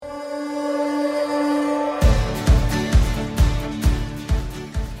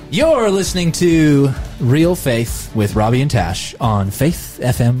You're listening to Real Faith with Robbie and Tash on Faith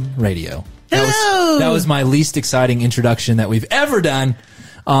FM Radio. Hello! That was my least exciting introduction that we've ever done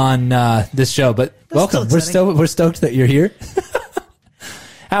on this show, but welcome. We're stoked that you're here.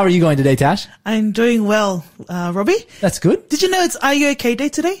 How are you going today, Tash? I'm doing well, Robbie. That's good. Did you know it's Are You OK Day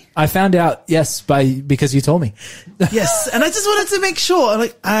today? I found out, yes, because you told me. Yes, and I just wanted to make sure.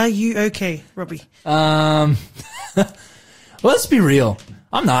 Like, are you okay, Robbie? Well, let's be real.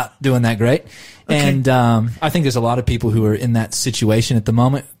 I'm not doing that great. Okay. And I think there's a lot of people who are in that situation at the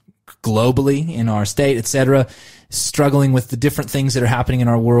moment, globally, in our state, etc., struggling with the different things that are happening in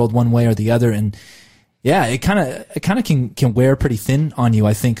our world one way or the other. And yeah, it kind of can wear pretty thin on you.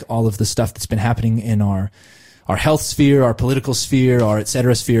 I think all of the stuff that's been happening in our health sphere, our political sphere, our et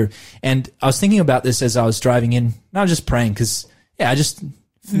cetera sphere. And I was thinking about this as I was driving in, and I was just praying because, yeah, I just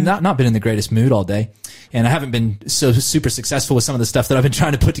not been in the greatest mood all day. And I haven't been so super successful with some of the stuff that I've been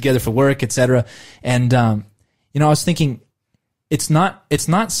trying to put together for work, et cetera. And, I was thinking it's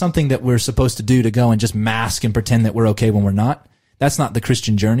not something that we're supposed to do to go and just mask and pretend that we're okay when we're not. That's not the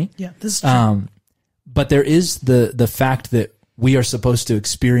Christian journey. Yeah, this is true. But there is the fact that we are supposed to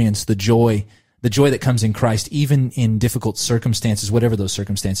experience the joy that comes in Christ, even in difficult circumstances, whatever those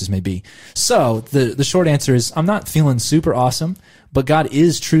circumstances may be. So the short answer is I'm not feeling super awesome, but God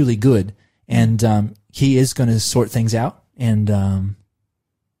is truly good, and He is going to sort things out, and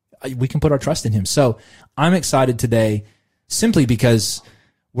we can put our trust in Him. So I'm excited today simply because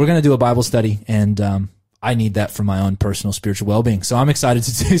we're going to do a Bible study, and I need that for my own personal spiritual well-being. So I'm excited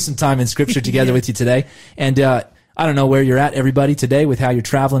to do some time in Scripture together with you today. And I don't know where you're at, everybody, today with how you're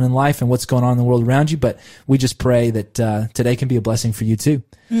traveling in life and what's going on in the world around you, but we just pray that today can be a blessing for you too.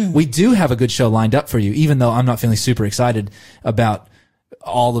 We do have a good show lined up for you, even though I'm not feeling super excited about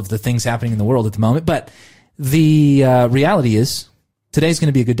all of the things happening in the world at the moment. But the reality is today's going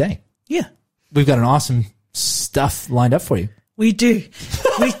to be a good day. Yeah. We've got an awesome stuff lined up for you. We do.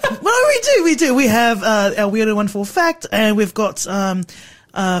 We do. We have our Weird and Wonderful Fact, and we've got a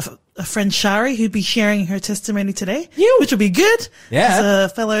friend Shari who'd be sharing her testimony today, which will be good. Yeah.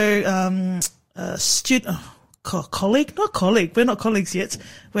 As a fellow student, colleague, not colleague. We're not colleagues yet.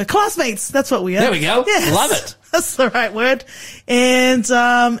 We're classmates. That's what we are. There we go. Yes. Love it. That's the right word. And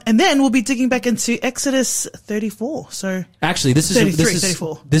then we'll be digging back into Exodus 34. So actually, this is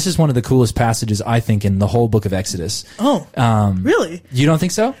 34. This is one of the coolest passages I think in the whole book of Exodus. Oh, really? You don't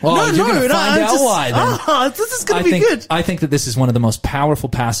think so? Well, you're going to find out why. Then. This is going to be good. I think that this is one of the most powerful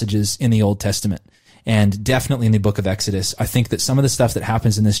passages in the Old Testament, and definitely in the book of Exodus. I think that some of the stuff that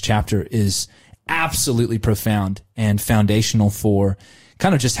happens in this chapter is absolutely profound and foundational for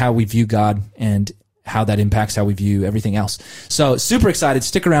kind of just how we view God and how that impacts how we view everything else. So super excited.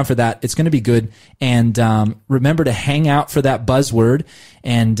 Stick around for that. It's going to be good. And remember to hang out for that buzzword.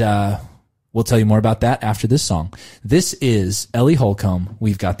 And we'll tell you more about that after this song. This is Ellie Holcomb.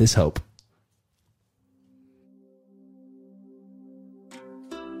 We've Got This Hope.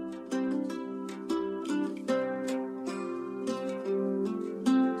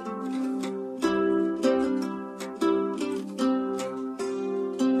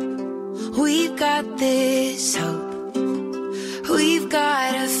 We've got this hope. We've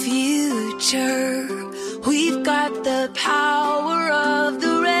got a future. We've got the power of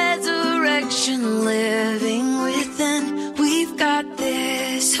the resurrection living within. We've got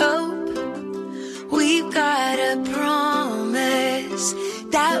this hope. We've got a promise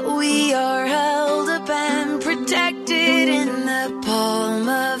that we are held up and protected in the palm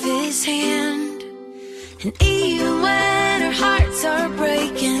of His hand. And even when our hearts are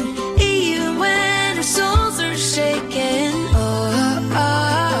breaking, when our souls are shaking,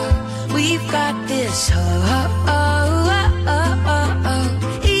 we've got this hope.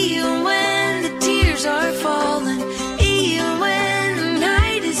 Even when the tears are falling, even when the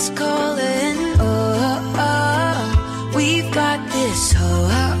night is calling, we've got this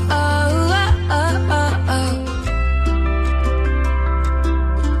hope.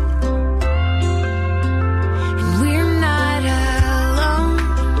 And we're not alone.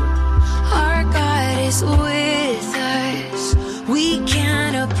 Our God is with us. We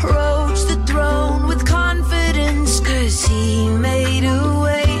can approach the throne with confidence, 'cause He made a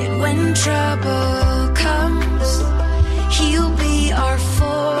way. And when trouble comes, He'll be our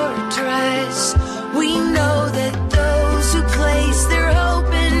fortress. We know that those who place their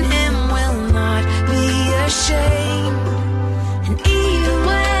hope in Him will not be ashamed. And even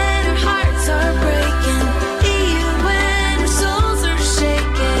when our hearts are breaking, even when our souls are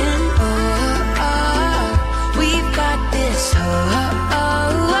shaking, we've got this hope.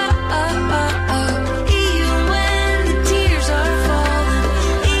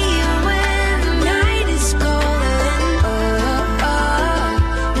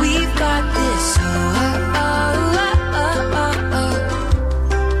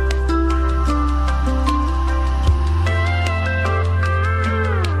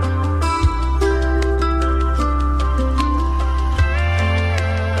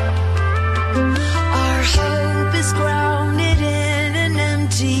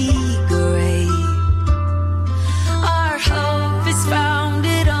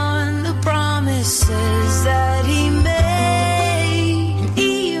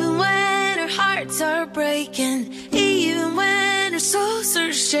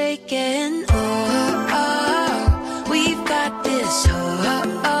 shaking. Oh, oh, we've got this. Oh, oh,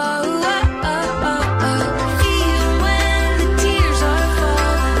 oh, oh, oh, oh. Even when the tears are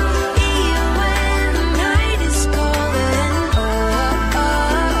falling, even when the night is calling. Oh,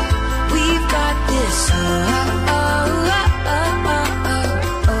 oh, we've got this. Oh, oh, oh, oh, oh,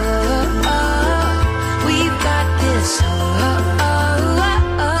 oh, oh. We've got this. Oh,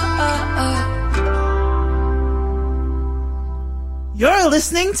 You're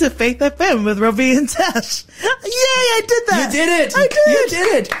listening to Faith FM with Robbie and Tash. Yay, I did that. You did it. I did. You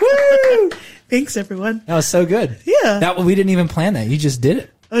did it. Woo! Thanks, everyone. That was so good. Yeah. We didn't even plan that. You just did it.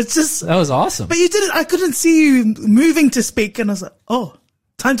 It's just, That was awesome. but you did it. I couldn't see you moving to speak, and I was like, oh,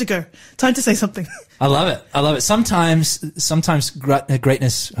 time to go. Time to say something. I love it. I love it. Sometimes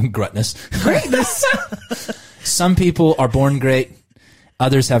greatness. Greatness. Some people are born great.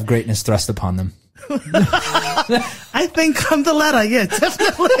 Others have greatness thrust upon them. I think I'm the latter. Yeah,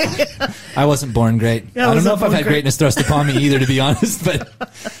 definitely. I wasn't born great. Yeah, I I don't know wasn't if I've born had great. greatness thrust upon me either, to be honest. But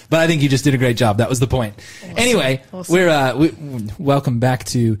I think you just did a great job. That was the point. Anyway, Awesome. we welcome back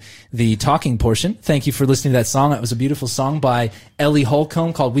to the talking portion. Thank you for listening to that song. That was a beautiful song by Ellie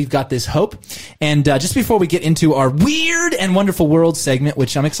Holcomb called "We've Got This Hope." And just before we get into our weird and wonderful world segment,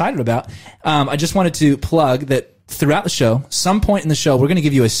 which I'm excited about, I just wanted to plug that. Throughout the show, some point in the show, we're going to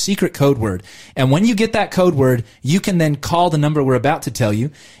give you a secret code word. And when you get that code word, you can then call the number we're about to tell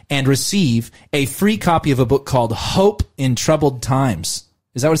you and receive a free copy of a book called Hope in Troubled Times.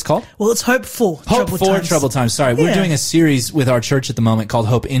 Is that what it's called? Well, it's Hope for Hope Troubled for Times. Troubled Times. Sorry, we're Yeah. doing a series with our church at the moment called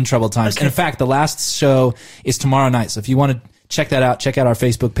Hope in Troubled Times. Okay. And in fact, the last show is tomorrow night. So if you want to check that out, check out our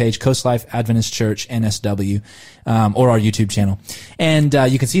Facebook page, Coast Life Adventist Church, NSW, or our YouTube channel. And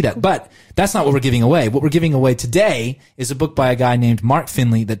you can see that. But that's not what we're giving away. What we're giving away today is a book by a guy named Mark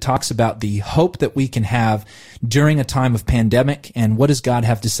Finley that talks about the hope that we can have during a time of pandemic and what does God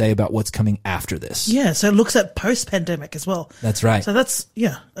have to say about what's coming after this. Yeah, so it looks at post-pandemic as well. That's right. So that's,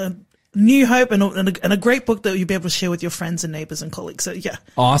 yeah, a new hope and a great book that you'll be able to share with your friends and neighbors and colleagues. So, yeah.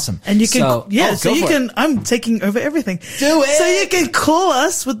 Awesome. And you can, so so go you for can, it. I'm taking over everything. Do it. So you can call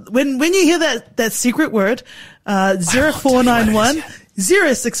us with, when you hear that secret word, 0491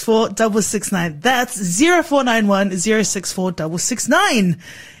 064 669. That's 0491 064 669.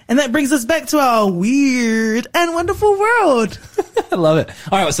 And that brings us back to our weird and wonderful world. I love it.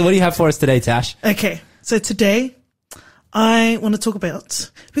 All right. So what do you have for us today, Tash? Okay. So today I want to talk about,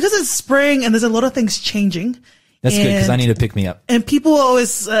 because it's spring and there's a lot of things changing. That's good because I and- need to pick me up. And people are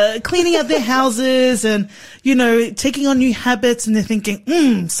always cleaning out their houses and, taking on new habits, and they're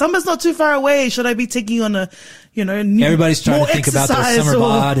thinking, summer's not too far away. Should I be taking on a, new Everybody's trying to more think about their exercise summer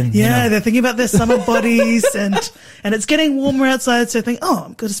bod and, they're thinking about their summer bodies and it's getting warmer outside. So I think,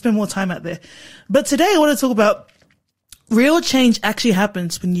 I'm going to spend more time out there. But today I want to talk about real change actually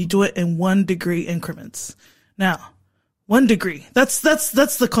happens when you do it in 1 degree increments. Now, 1 degree. That's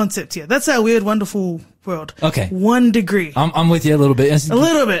the concept here. That's our weird, wonderful world. Okay. 1 degree. I'm with you a little bit. A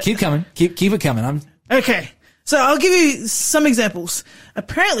little bit. Keep coming. Keep it coming. Okay. So I'll give you some examples.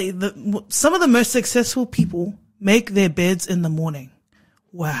 Apparently, some of the most successful people make their beds in the morning.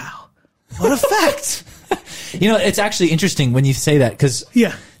 Wow. What a fact. It's actually interesting when you say that because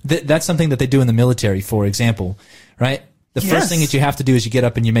Yeah. that's something that they do in the military, for example, right? The Yes. first thing that you have to do is you get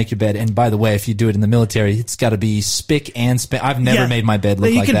up and you make your bed. And by the way, if you do it in the military, it's got to be spick and span. I've never Yeah. made my bed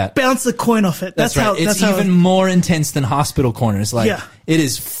look you like can that. bounce the coin off it. That's right. how. It's That's how. even more intense than hospital corners. Like Yeah. it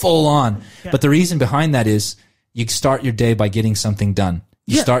is full on. Yeah. But the reason behind that is you start your day by getting something done.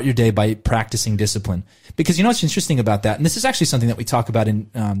 You Yeah. start your day by practicing discipline. Because you know what's interesting about that? And this is actually something that we talk about in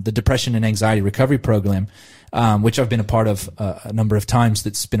the Depression and Anxiety Recovery Program, which I've been a part of a number of times.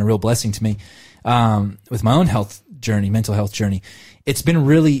 That's been a real blessing to me with my own mental health journey. It's been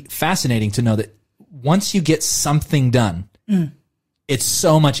really fascinating to know that once you get something done, it's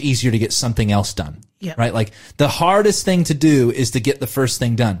so much easier to get something else done. Yeah. Right? Like the hardest thing to do is to get the first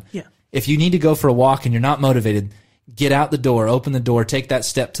thing done. Yeah. If you need to go for a walk and you're not motivated, get out the door, open the door, take that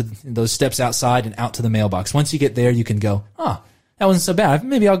step to those steps outside and out to the mailbox. Once you get there, you can go, that wasn't so bad.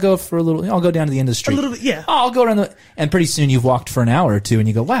 Maybe I'll go I'll go down to the end of the street. A little bit, yeah. I'll go around and pretty soon you've walked for an hour or two and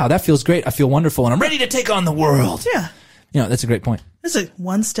you go, wow, that feels great. I feel wonderful and I'm ready to take on the world. Yeah. That's a great point. It's like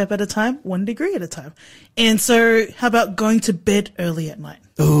 1 step at a time, 1 degree at a time. And so how about going to bed early at night?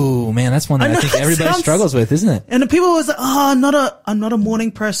 Oh man, that's one that I I, know think it everybody sounds- struggles with, isn't it? And the people always like, I'm not a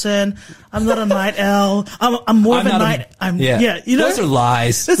morning person. I'm not a night owl. I'm more of a night. Those are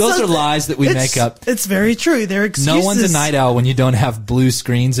lies. It's Those so- are lies that we it's- make up. It's very true. They're excuses. No one's a night owl when you don't have blue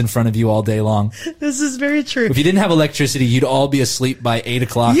screens in front of you all day long. This is very true. If you didn't have electricity, you'd all be asleep by 8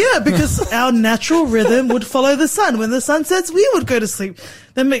 o'clock. Yeah, because our natural rhythm would follow the sun. When the sun sets, we would go to sleep.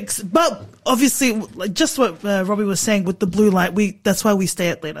 That makes, but obviously, like just what Robbie was saying with the blue light, that's why we stay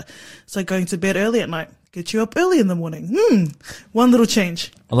up later. So going to bed early at night, get you up early in the morning. One little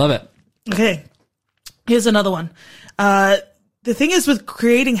change. I love it. Okay. Here's another one. The thing is with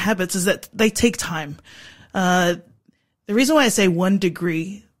creating habits is that they take time. The reason why I say 1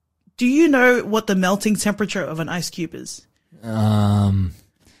 degree, do you know what the melting temperature of an ice cube is? No,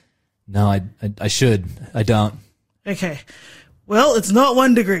 I should. I don't. Okay. Well, it's not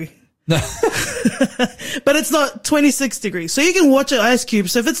 1 degree. But it's not 26 degrees. So you can watch an ice cube.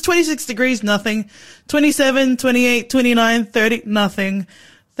 So if it's 26 degrees, nothing. 27, 28, 29, 30, nothing.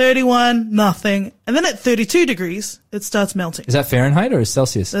 31, nothing. And then at 32 degrees, it starts melting. Is that Fahrenheit or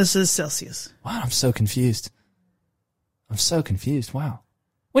Celsius? This is Celsius. Wow, I'm so confused. Wow.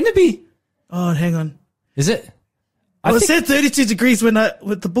 Wouldn't it be? Oh, hang on. Is it? Well, it said 32 degrees with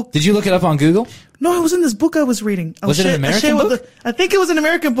the book. Did you look it up on Google? No, it was in this book I was reading. Was it an American book? I think it was an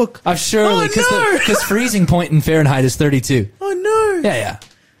American book. I'm sure. Because freezing point in Fahrenheit is 32. Oh, no. Yeah.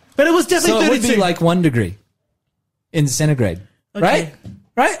 But it was definitely 32. So it would be like 1 degree in centigrade. Okay.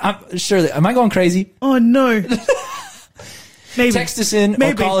 Right? I'm sure. Am I going crazy? Oh, no. Maybe. Text us in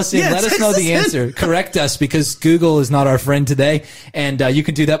or call us in. Yeah, let us know the answer. Correct us, because Google is not our friend today. And you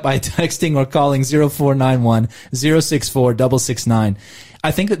can do that by texting or calling 0491 064 669.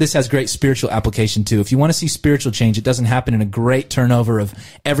 I think that this has great spiritual application too. If you want to see spiritual change, it doesn't happen in a great turnover of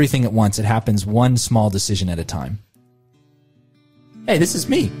everything at once. It happens one small decision at a time. Hey, this is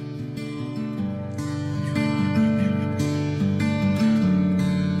me.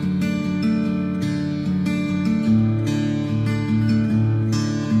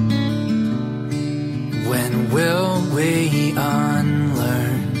 When will we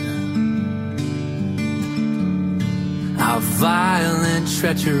unlearn our violent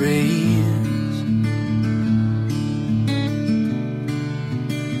treacheries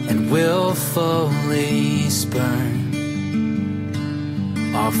and willfully spurn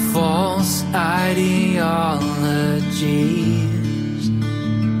our false ideologies?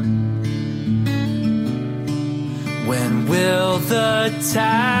 When will the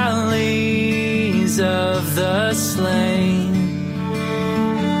tallies of the slain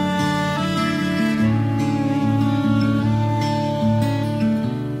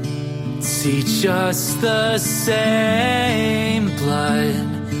teach us the same blood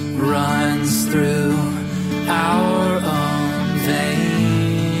runs through our own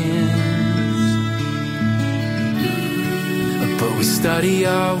veins? But we study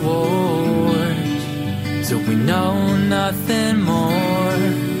our wars till we know nothing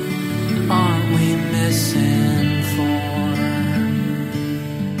more. Aren't we misinformed?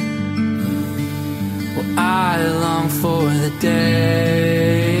 Well, I long for the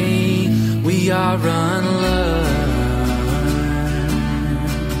day we are unlearned.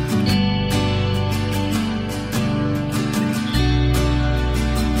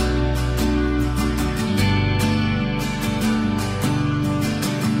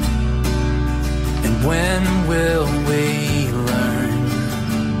 And when will we learn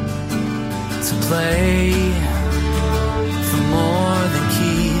to play for more than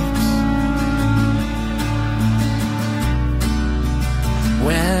keeps?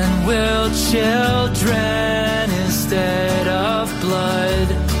 When will children instead of blood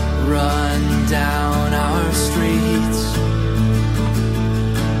run down our streets?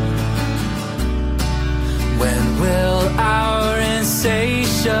 When will our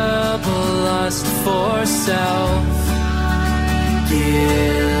insatiable lust for self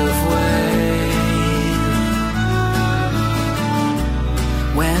give way?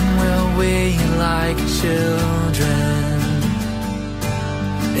 When will we, like children,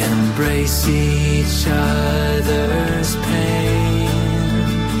 embrace each other's pain?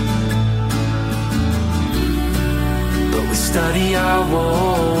 But we study our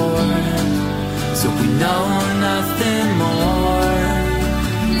wars, so we know nothing more.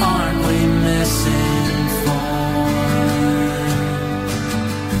 Aren't we misinformed?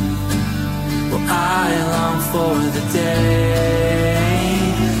 Well, I long for the day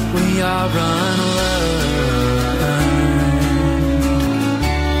we are unlearned.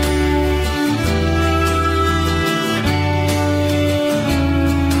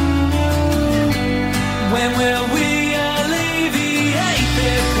 When will we alleviate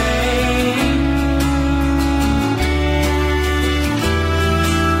their pain?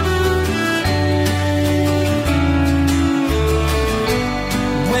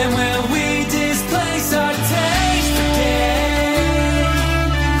 When will we displace our taste again?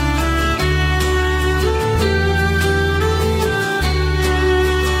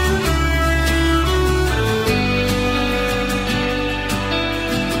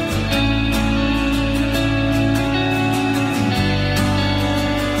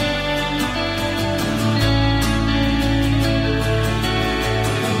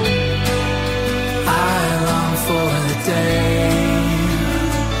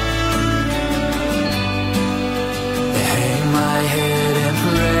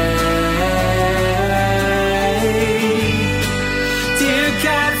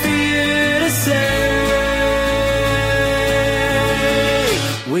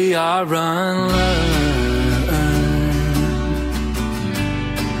 are unlearned.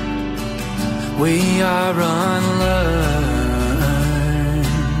 We are unlearned.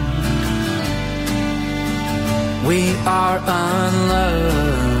 We are unlearned.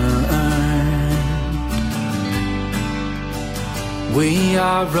 We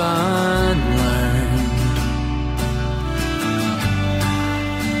are unlearned.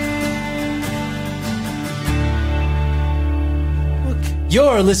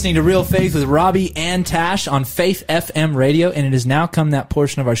 You're listening to Real Faith with Robbie and Tash on Faith FM radio, and it has now come that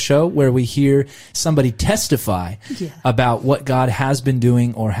portion of our show where we hear somebody testify about what God has been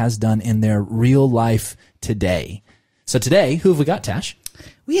doing or has done in their real life today. So today, who have we got, Tash?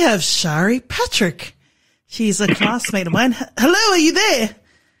 We have Shari Patrick. She's a classmate of mine. Hello, are you there?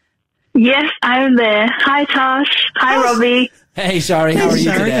 Yes, I'm there. Hi, Tosh. Hi, Robbie. Hey, Shari. How are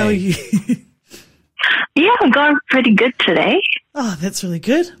you today? How are you? Yeah, I'm going pretty good today. Oh, that's really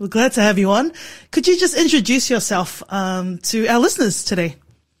good. We're glad to have you on. Could you just introduce yourself to our listeners today?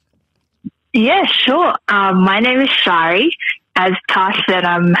 Yeah, sure. My name is Shari. As Tosh said,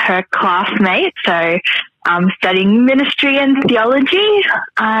 I'm her classmate, so I'm studying ministry and theology.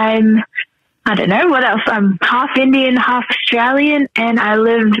 I don't know what else. I'm half Indian, half Australian, and I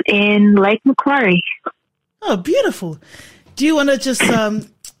live in Lake Macquarie. Oh, beautiful. Do you want to just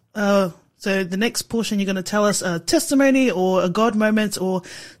so the next portion, you're going to tell us a testimony or a God moment or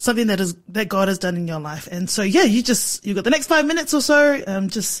something that God has done in your life. And so, yeah, you've got the next 5 minutes or so.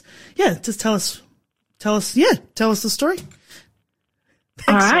 Just tell us the story.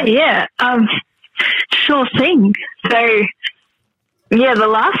 All right. Yeah. Sure thing. So, yeah, the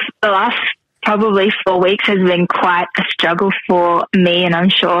last probably 4 weeks has been quite a struggle for me, and I'm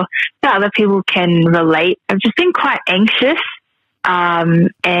sure that other people can relate. I've just been quite anxious,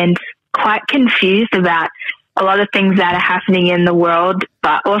 and quite confused about a lot of things that are happening in the world,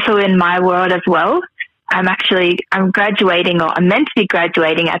 but also in my world as well. I'm graduating, or I'm meant to be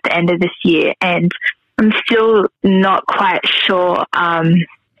graduating at the end of this year, and I'm still not quite sure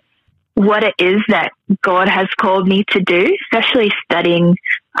what it is that God has called me to do, especially studying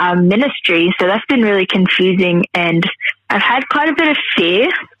ministry. So that's been really confusing, and I've had quite a bit of fear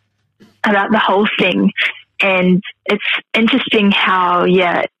about the whole thing. And it's interesting how,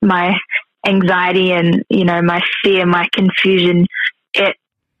 my anxiety and, my fear, my confusion, it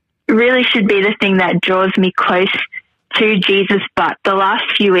really should be the thing that draws me close to Jesus. But the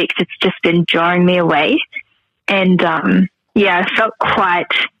last few weeks, it's just been drawing me away. And, I felt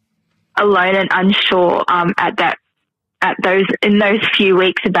quite alone and unsure, in those few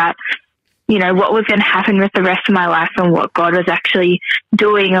weeks about, what was going to happen with the rest of my life and what God was actually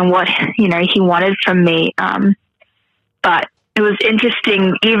doing and what, he wanted from me. But it was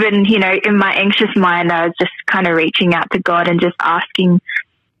interesting, even, in my anxious mind, I was just kind of reaching out to God and just asking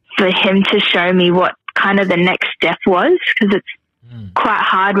for him to show me what kind of the next step was, because it's quite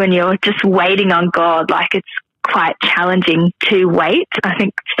hard when you're just waiting on God. Like, it's quite challenging to wait. I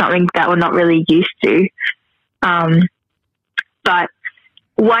think it's something that we're not really used to. But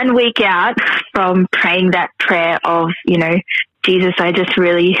 1 week out from praying that prayer of, Jesus, I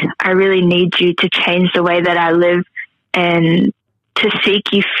really need you to change the way that I live and to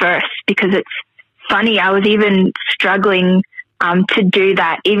seek you first, because it's funny. I was even struggling to do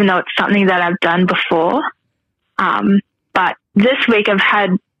that, even though it's something that I've done before. But this week I've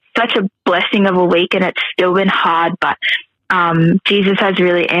had such a blessing of a week, and it's still been hard, but Jesus has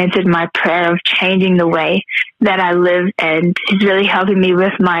really answered my prayer of changing the way that I live, and he's really helping me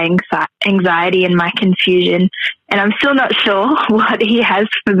with my anxiety and my confusion. And I'm still not sure what he has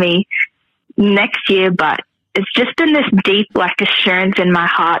for me next year, but it's just been this deep, assurance in my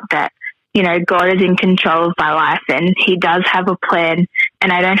heart that, God is in control of my life and he does have a plan,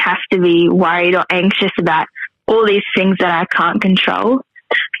 and I don't have to be worried or anxious about all these things that I can't control.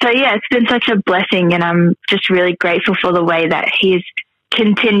 So, it's been such a blessing, and I'm just really grateful for the way that he's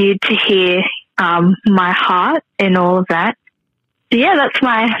continued to hear my heart and all of that. So,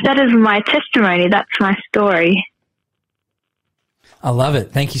 that is my testimony. That's my story. I love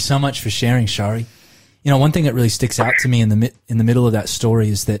it. Thank you so much for sharing, Shari. One thing that really sticks out to me in the middle of that story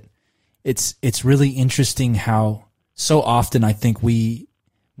is that it's really interesting how so often I think we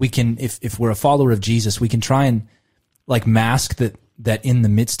can, if we're a follower of Jesus, we can try and mask that in the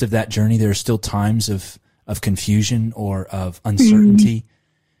midst of that journey, there are still times of confusion or of uncertainty. Mm-hmm.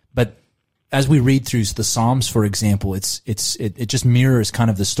 But as we read through the Psalms, for example, it just mirrors kind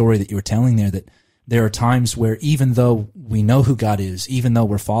of the story that you were telling there, that there are times where even though we know who God is, even though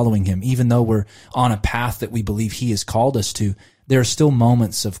we're following him, even though we're on a path that we believe he has called us to, there are still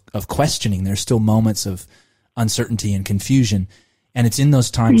moments of questioning. There are still moments of uncertainty and confusion. And it's in those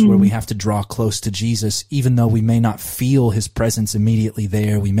times where we have to draw close to Jesus, even though we may not feel his presence immediately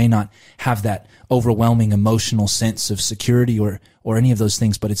there. We may not have that overwhelming emotional sense of security or any of those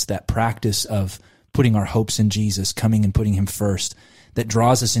things, but it's that practice of putting our hopes in Jesus, coming and putting him first, that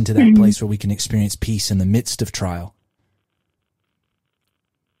draws us into that place where we can experience peace in the midst of trial.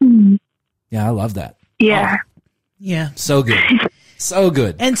 Yeah, I love that. Yeah. Yeah. So good. So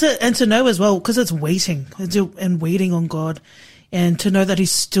good. And to know as well, because it's waiting and waiting on God, and to know that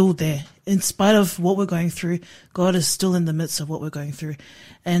he's still there in spite of what we're going through. God is still in the midst of what we're going through.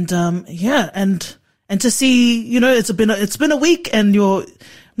 And, and to see, you know, it's been a week, and I'm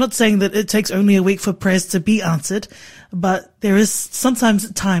not saying that it takes only a week for prayers to be answered, but there is sometimes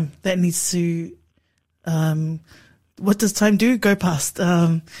time that needs to, what does time do? Go past,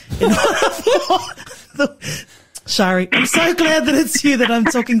 Shari, I'm so glad that it's you that I'm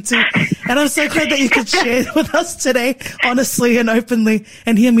talking to, and I'm so glad that you could share with us today, honestly and openly,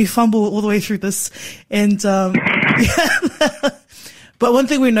 and hear me fumble all the way through this. And yeah. But one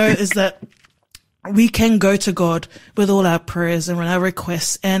thing we know is that we can go to God with all our prayers and our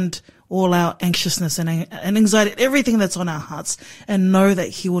requests and all our anxiousness and anxiety, everything that's on our hearts, and know that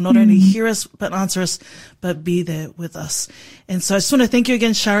he will not only hear us, but answer us, but be there with us. And so I just want to thank you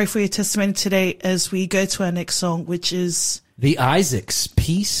again, Shari, for your testimony today as we go to our next song, which is The Isaacs,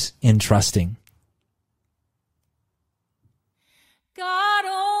 Peace in Trusting. God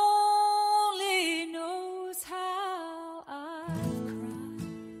only knows how I've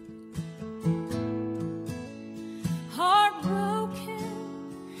cried, heartbroken,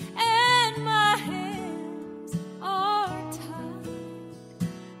 and my hands are tied.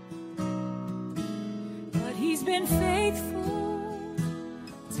 But he's been faithful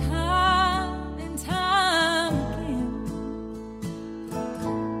time and time again.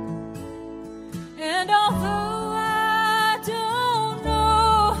 And although I don't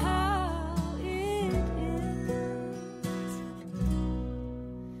know how it ends,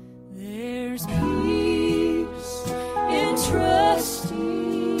 there's peace in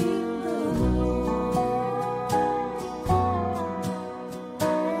trusting the Lord.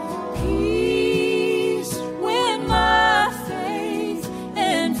 Peace when my faith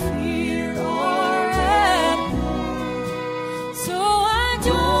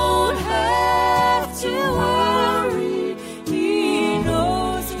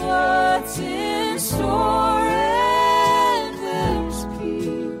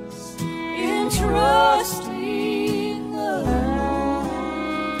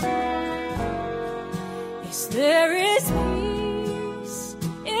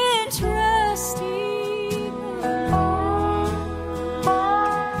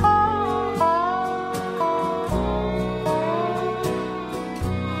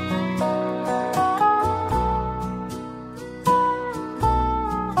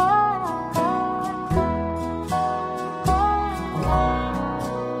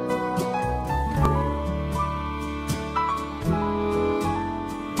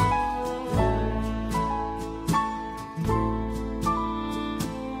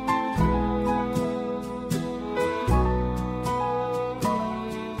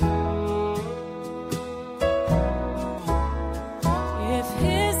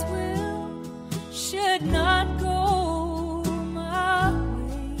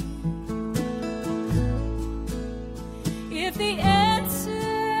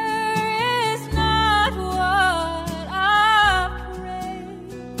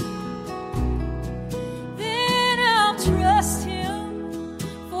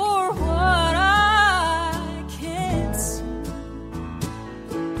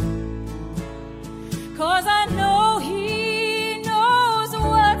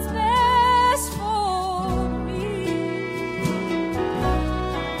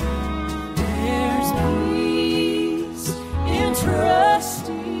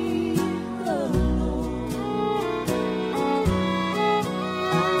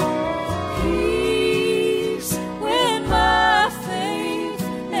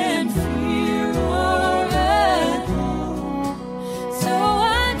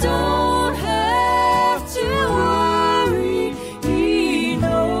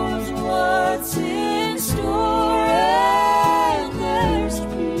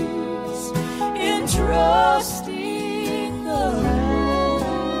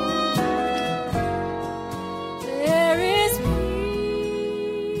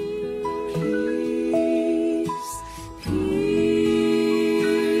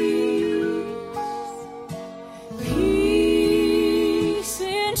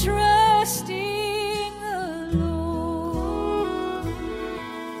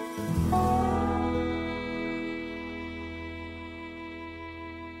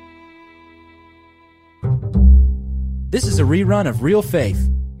This is a rerun of Real Faith.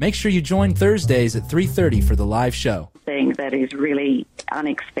 Make sure you join Thursdays at 3:30 for the live show. Thing that is really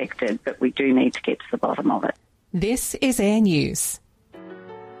unexpected, but we do need to get to the bottom of it. This is Air News.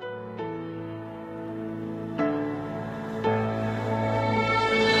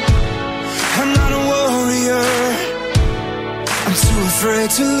 I'm not a warrior, I'm too afraid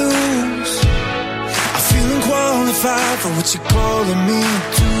to lose. I feel unqualified for what you're calling me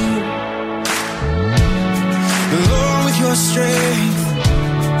to. Lord, with your strength,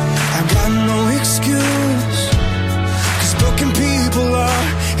 I've got no excuse. 'Cause broken people are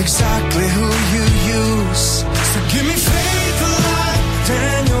exactly who you use. So give me faith like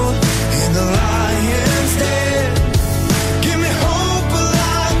Daniel in the lion's den. Give me hope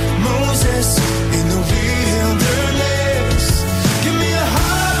like Moses in the wilderness. Give me a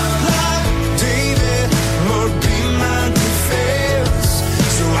heart like David, Lord, be my defense.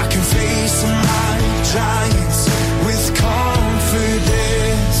 So I can face my giants with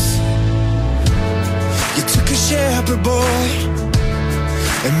confidence. You took a shepherd boy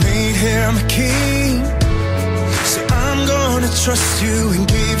and made him a king. So I'm gonna trust you and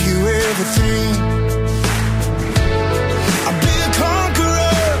give you everything. I'll be a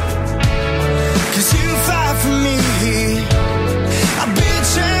conqueror, 'cause you fight for me. I'll be a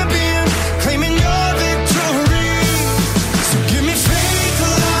champion, claiming your victory. So give me faith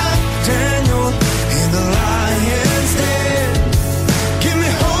like Daniel in the lion's den. Give me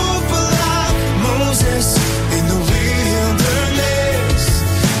hope like Moses in the wilderness.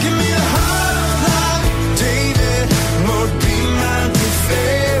 Give me a heart like David, Lord, be my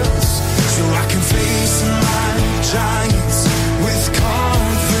defense. So I can face my giants with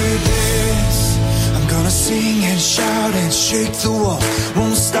confidence. I'm gonna sing and shout and shake the wall.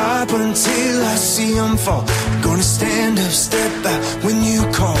 Won't stop until I see them fall. I'm gonna stand up, step out when you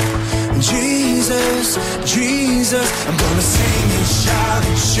call. Jesus, Jesus, I'm gonna sing and shout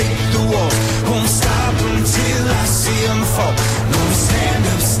and shake the walls. Won't stop until I see them fall. I'm gonna stand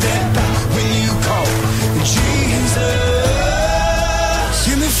up, step out when you call. Jesus,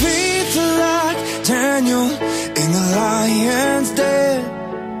 give me faith like Daniel in the lion's den.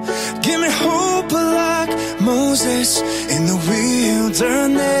 Give me hope like Moses in the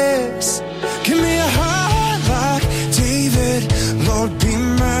wilderness. Give me a heart like David, Lord, be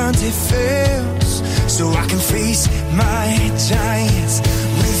my defense. So I can face my giants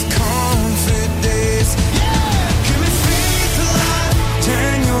with confidence. Yeah! Give me faith like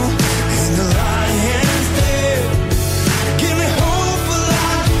Daniel in the lion's den. Give me hope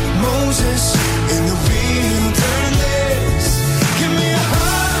like Moses in the wilderness. Give me a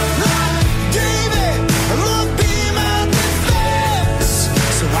heart like David, Lord, be my defense.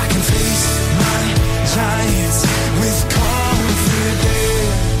 So I can face my giants with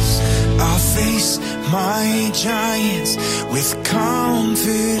confidence. I'll face my giants with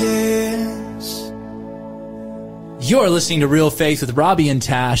confidence. You're listening to Real Faith with Robbie and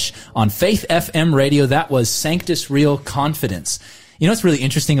Tash on Faith FM radio. That was Sanctus Real Confidence. You know what's really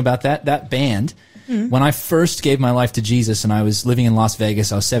interesting about that band? When I first gave my life to Jesus and I was living in Las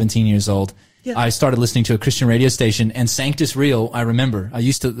Vegas, I was 17 years old. Yeah. I started listening to a Christian radio station, and Sanctus Real, I remember,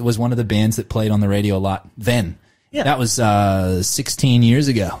 was one of the bands that played on the radio a lot then. Yeah. That was 16 years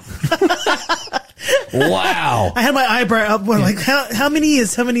ago. Wow. I had my eyebrow up. Like, how many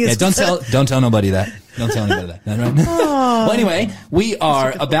years? How many years? Yeah, don't tell nobody that. Don't tell anybody that. Right? Well, anyway, we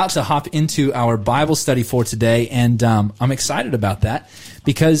are about to hop into our Bible study for today, and I'm excited about that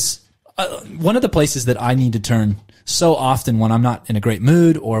because one of the places that I need to turn so often when I'm not in a great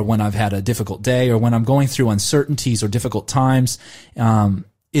mood, or when I've had a difficult day, or when I'm going through uncertainties or difficult times,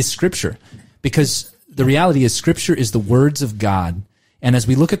 is Scripture. Because the reality is Scripture is the words of God. And as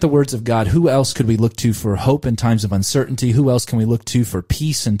we look at the words of God, who else could we look to for hope in times of uncertainty? Who else can we look to for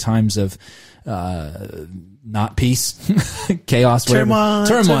peace in times of not peace, chaos, whatever.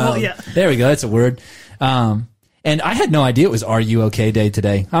 Turmoil. Yeah. There we go. That's a word. And I had no idea it was Are You Okay Day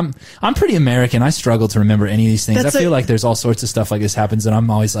today. I'm pretty American. I struggle to remember any of these things. I feel like there's all sorts of stuff like this happens, and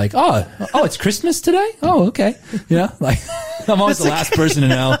I'm always like, oh, it's Christmas today? Oh, okay. Yeah, like I'm always the last person to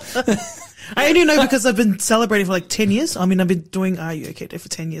know. I only know because I've been celebrating for like 10 years. I mean, I've been doing Are You Okay Day for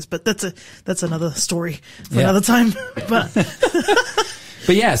 10 years, but that's another story for another time.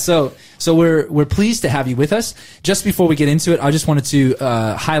 But yeah, so we're pleased to have you with us. Just before we get into it, I just wanted to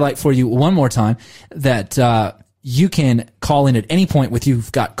highlight for you one more time that you can call in at any point if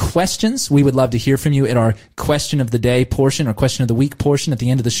you've got questions. We would love to hear from you at our question of the day portion or question of the week portion at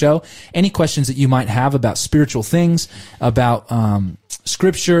the end of the show. Any questions that you might have about spiritual things, about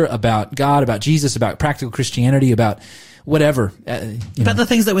Scripture, about God, about Jesus, about practical Christianity, about whatever. About the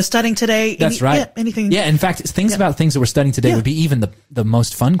things that we're studying today. That's right. Yeah, anything. Yeah, in fact, things about things that we're studying today would be even the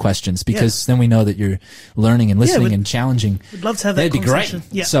most fun questions, because then we know that you're learning and listening and challenging. We'd love to have that That'd be great. conversation.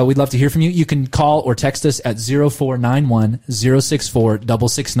 Yeah. So we'd love to hear from you. You can call or text us at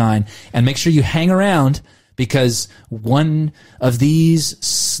 0491-064-669, and make sure you hang around, because one of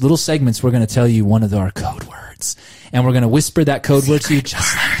these little segments, we're going to tell you one of our code words, and we're going to whisper that code word to you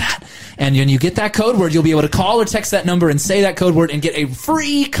just like that. And when you get that code word, you'll be able to call or text that number and say that code word and get a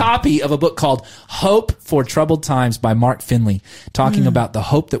free copy of a book called Hope for Troubled Times by Mark Finley, talking about the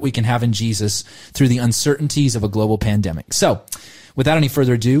hope that we can have in Jesus through the uncertainties of a global pandemic. So, without any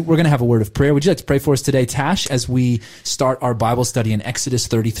further ado, we're going to have a word of prayer. Would you like to pray for us today, Tash, as we start our Bible study in Exodus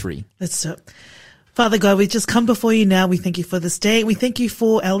 33? Let's do it. Father God, we just come before you now. We thank you for this day. We thank you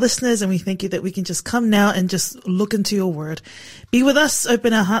for our listeners, and we thank you that we can just come now and just look into your word. Be with us,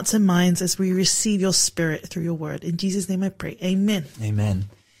 open our hearts and minds as we receive your spirit through your word. In Jesus' name I pray. Amen. Amen.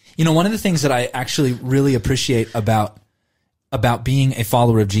 You know, one of the things that I actually really appreciate about being a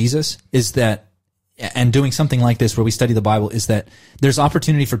follower of Jesus is that, and doing something like this where we study the Bible, is that there's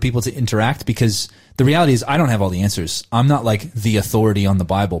opportunity for people to interact, because the reality is I don't have all the answers. I'm not like the authority on the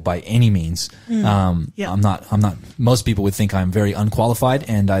Bible by any means. I'm not, most people would think I'm very unqualified,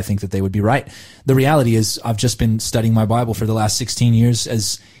 and I think that they would be right. The reality is I've just been studying my Bible for the last 16 years,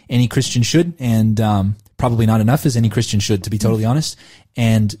 as any Christian should, and probably not enough as any Christian should, to be totally honest.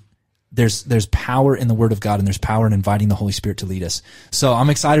 And there's power in the Word of God, and there's power in inviting the Holy Spirit to lead us. So I'm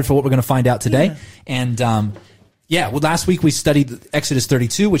excited for what we're going to find out today. Yeah. And last week we studied Exodus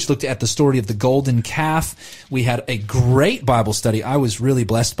 32, which looked at the story of the golden calf. We had a great Bible study. I was really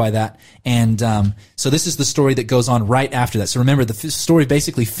blessed by that. And so this is the story that goes on right after that. So remember, the story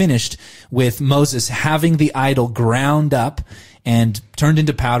basically finished with Moses having the idol ground up and turned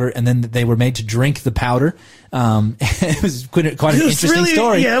into powder, and then they were made to drink the powder. It was quite an interesting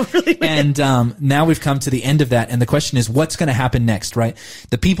story. Yeah, really. And now we've come to the end of that, and the question is, what's going to happen next, right?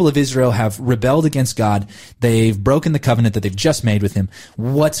 The people of Israel have rebelled against God. They've broken the covenant that they've just made with him.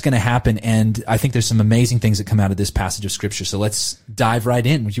 What's going to happen? And I think there's some amazing things that come out of this passage of Scripture. So let's dive right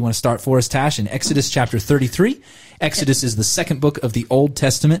in. Would you want to start for us, Tash, in Exodus chapter 33? Exodus is the second book of the Old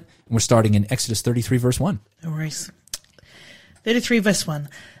Testament, and we're starting in Exodus 33, verse 1. No worries. 33 verse 1.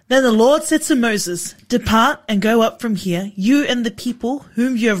 Then the Lord said to Moses, "Depart and go up from here, you and the people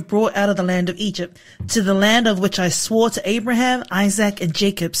whom you have brought out of the land of Egypt, to the land of which I swore to Abraham, Isaac, and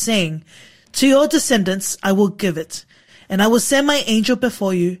Jacob, saying, to your descendants I will give it. And I will send my angel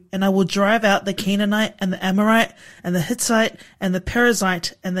before you, and I will drive out the Canaanite, and the Amorite, and the Hittite, and the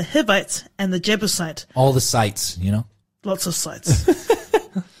Perizzite, and the Hivite, and the Jebusite." All the sites, you know? Lots of sites.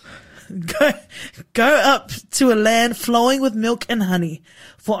 Go up to a land flowing with milk and honey,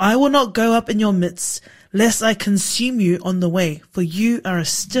 for I will not go up in your midst, lest I consume you on the way, for you are a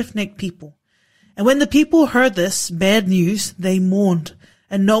stiff-necked people. And when the people heard this bad news, they mourned,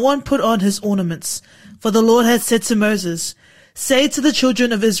 and no one put on his ornaments. For the Lord had said to Moses, "Say to the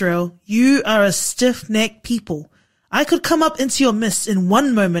children of Israel, you are a stiff-necked people. I could come up into your midst in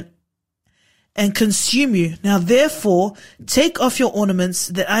one moment and consume you. Now therefore, take off your ornaments,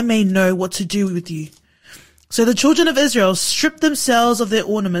 that I may know what to do with you." So the children of Israel stripped themselves of their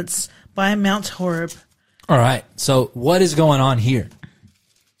ornaments by Mount Horeb. All right. So what is going on here?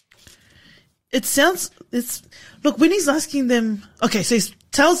 Look, when he's asking them, okay, so he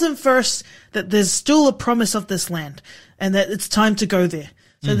tells them first that there's still a promise of this land and that it's time to go there.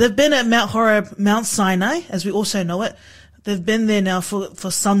 So they've been at Mount Horeb, Mount Sinai, as we also know it. They've been there now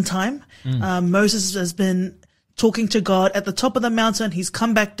for some time. Moses has been talking to God at the top of the mountain. He's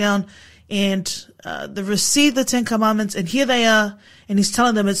come back down, and they've received the 10 Commandments, and here they are, and he's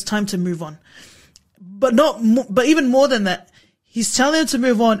telling them it's time to move on. But even more than that, he's telling them to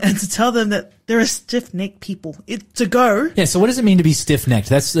move on and to tell them that they're a stiff-necked people. To go. Yeah. So what does it mean to be stiff-necked?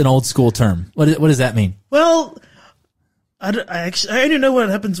 That's an old school term. What does that mean? Well, I only know what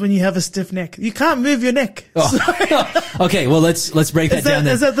happens when you have a stiff neck. You can't move your neck. Oh. Okay, well let's break that down.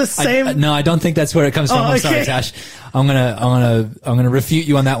 Is that the same? No, I don't think that's where it comes from. I'm sorry, Tash. I'm gonna refute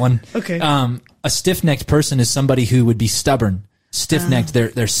you on that one. Okay. A stiff-necked person is somebody who would be stubborn, stiff-necked.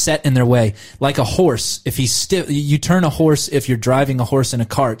 They're set in their way, like a horse. If he's stiff, you turn a horse. If you're driving a horse in a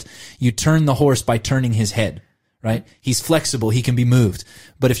cart, you turn the horse by turning his head. Right? He's flexible. He can be moved.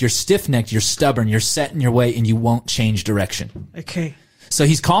 But if you're stiff-necked, you're stubborn, you're set in your way, and you won't change direction. Okay. So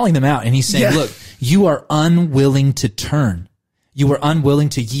he's calling them out, and he's saying, look, you are unwilling to turn. You are unwilling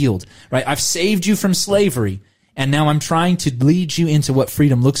to yield. Right? I've saved you from slavery, and now I'm trying to lead you into what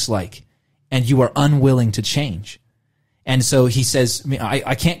freedom looks like, and you are unwilling to change. And so he says,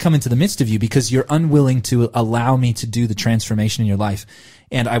 I can't come into the midst of you because you're unwilling to allow me to do the transformation in your life.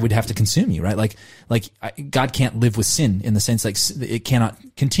 And I would have to consume you, right? God can't live with sin in the sense like it cannot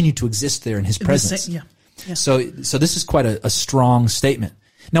continue to exist there in his presence. Yeah. So this is quite a strong statement.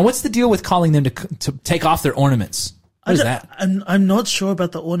 Now, what's the deal with calling them to take off their ornaments? What is that? I'm not sure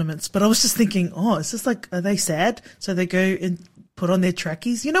about the ornaments, but I was just thinking, is this like, are they sad? So they go and put on their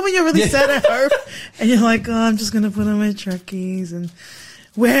trackies? You know when you're really sad at home and you're like, I'm just going to put on my trackies and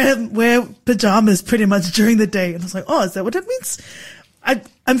wear pajamas pretty much during the day. And I was like, is that what it means?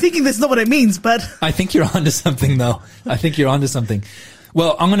 I'm thinking that's not what it means, but I think you're onto something though. I think you're onto something.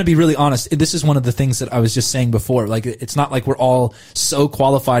 Well, I'm going to be really honest. This is one of the things that I was just saying before. Like, it's not like we're all so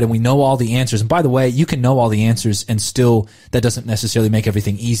qualified and we know all the answers. And by the way, you can know all the answers and still, that doesn't necessarily make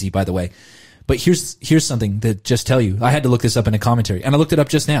everything easy, by the way. But here's something to just tell you. I had to look this up in a commentary and I looked it up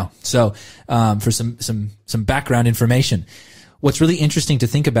just now. So, for some background information. What's really interesting to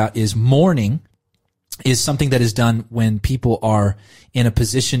think about is mourning is something that is done when people are in a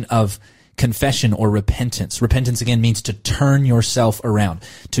position of confession or repentance. Repentance again means to turn yourself around,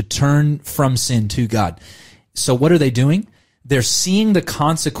 to turn from sin to God. So what are they doing? They're seeing the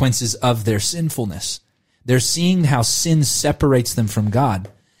consequences of their sinfulness. They're seeing how sin separates them from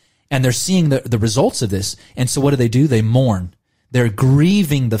God. And they're seeing the results of this. And so what do? They mourn. They're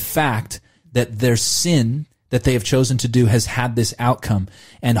grieving the fact that their sin that they have chosen to do has had this outcome.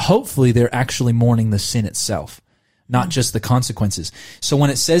 And hopefully they're actually mourning the sin itself, not just the consequences. So when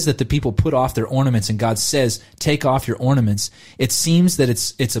it says that the people put off their ornaments and God says, take off your ornaments, it seems that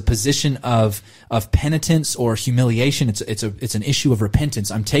it's a position of penitence or humiliation. It's an issue of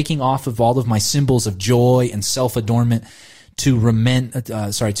repentance. I'm taking off of all of my symbols of joy and self-adornment to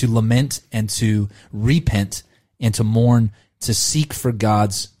lament and to repent and to mourn, to seek for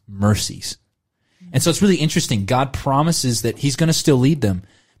God's mercies. And so it's really interesting. God promises that he's going to still lead them.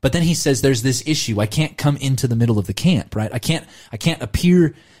 But then he says there's this issue. I can't come into the middle of the camp, right? I can't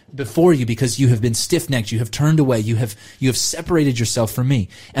appear before you because you have been stiff-necked. You have turned away. You have separated yourself from me.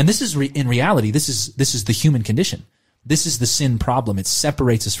 And this is in reality, this is the human condition. This is the sin problem. It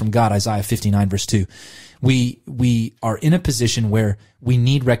separates us from God. Isaiah 59 verse 2. We are in a position where we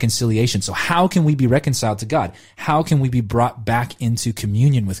need reconciliation. So how can we be reconciled to God? How can we be brought back into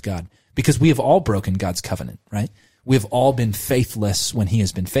communion with God? Because we have all broken God's covenant, right? We have all been faithless when he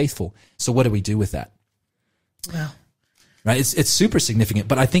has been faithful. So what do we do with that? Wow. Right? It's super significant.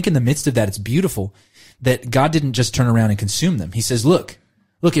 But I think in the midst of that, it's beautiful that God didn't just turn around and consume them. He says, look,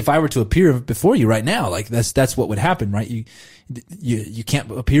 if I were to appear before you right now, like that's what would happen, right? You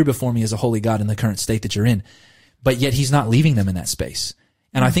can't appear before me as a holy God in the current state that you're in. But yet he's not leaving them in that space.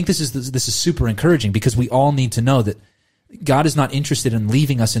 And I think this is super encouraging because we all need to know that God is not interested in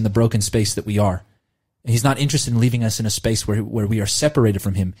leaving us in the broken space that we are. He's not interested in leaving us in a space where we are separated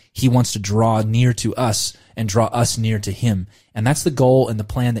from him. He wants to draw near to us and draw us near to him. And that's the goal and the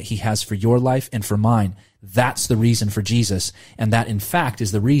plan that he has for your life and for mine. That's the reason for Jesus. And that, in fact,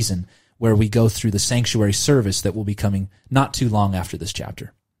 is the reason where we go through the sanctuary service that will be coming not too long after this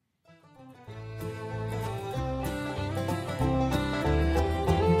chapter.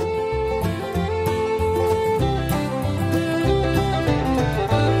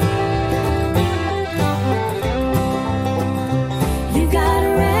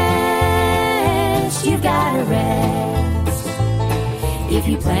 If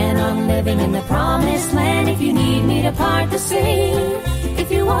you plan on living in the promised land, if you need me to part the sea,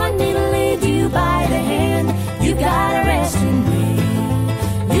 if you want me to lead you by the hand, you gotta rest in me.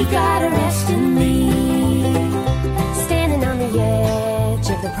 You gotta rest in me. Standing on the edge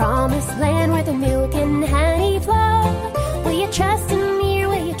of the promised land where the milk and honey flow. Will you trust in me or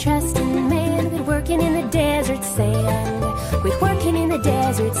will you trust in man? With working in the desert sand, with working in the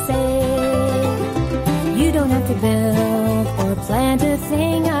desert sand. You don't have to build or plant a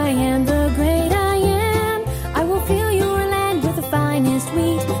thing. I am the great I am. I will fill your land with the finest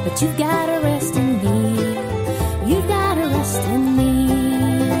wheat, but you've gotta rest in me. You've gotta rest in me.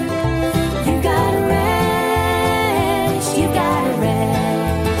 You've gotta rest. You've gotta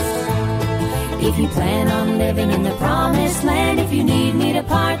rest. If you plan on living in the promised land, if you need me to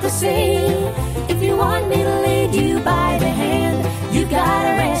part the sea, if you want me to lead you by the hand, you've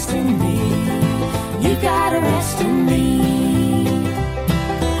gotta rest in me. You gotta rest in me.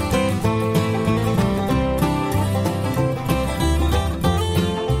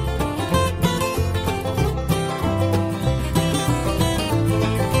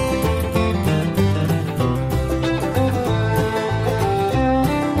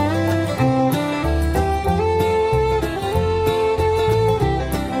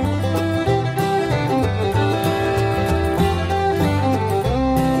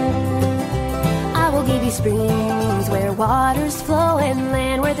 and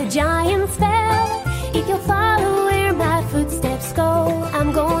land where the giants fell. If you'll follow where my footsteps go,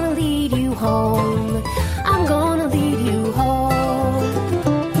 I'm gonna lead you home. I'm gonna lead you home.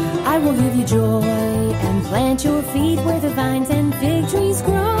 I will give you joy and plant your feet where the vines and fig trees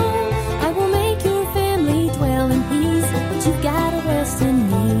grow. I will make your family dwell in peace, but you've gotta rest in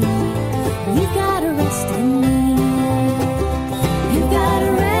me. You've gotta rest in me. You've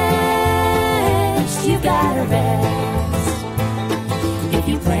gotta rest. You've gotta rest. If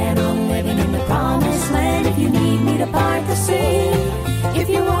you plan on living in the promised land, if you need me to part the sea, if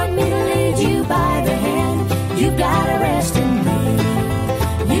you want me to lead you by the hand, you've gotta rest in me.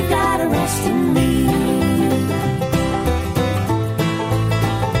 You've gotta rest in me.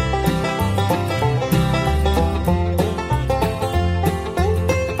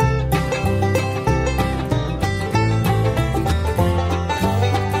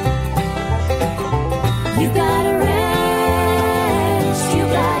 You gotta rest, you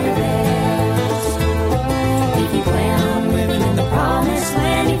gotta rest. If you plan on living in the promised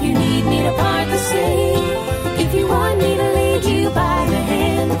land, if you need me to part the sea, if you want me to lead you by the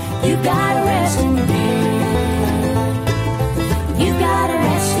hand, you gotta rest in me. You gotta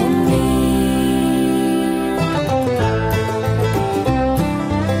rest in me.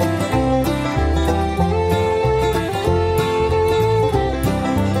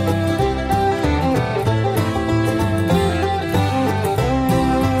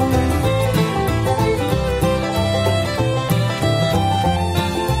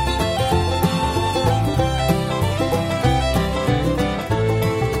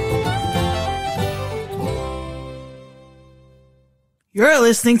 You're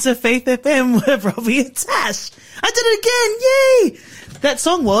listening to Faith FM with Robbie and Tash. I did it again. Yay. That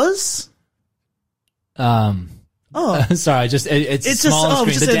song was... sorry, it's small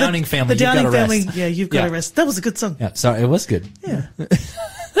screen. The Downing Family. The Downing You've Gotta Family. Rest. Yeah, You've Gotta Rest. That was a good song. Yeah, sorry, it was good. Yeah.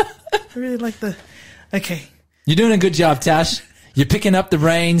 I really like the... Okay. You're doing a good job, Tash. You're picking up the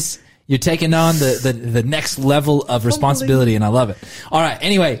reins. You're taking on the next level of responsibility, and I love it. All right.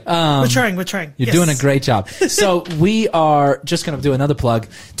 Anyway, We're trying. You're doing a great job. So we are just going to do another plug.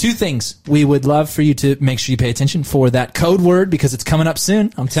 Two things. We would love for you to make sure you pay attention for that code word because it's coming up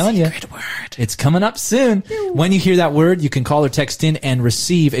soon. I'm telling you. Secret word. It's coming up soon. When you hear that word, you can call or text in and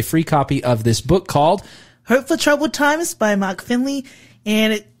receive a free copy of this book called Hope for Troubled Times by Mark Finley.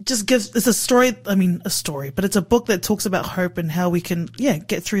 And it just it's a story, but it's a book that talks about hope and how we can,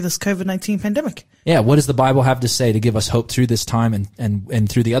 get through this COVID-19 pandemic. Yeah, what does the Bible have to say to give us hope through this time and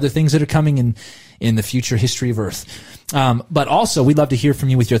through the other things that are coming in the future history of Earth? But also, we'd love to hear from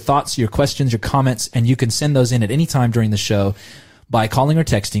you with your thoughts, your questions, your comments, and you can send those in at any time during the show by calling or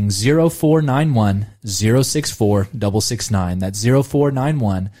texting 0491 064 669. That's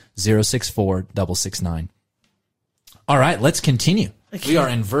 0491 064 669. All right, let's continue. Okay. We are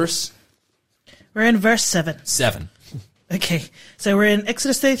in verse... We're in verse 7. 7. Okay, so we're in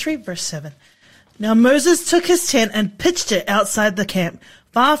Exodus 33, verse 7. Now Moses took his tent and pitched it outside the camp,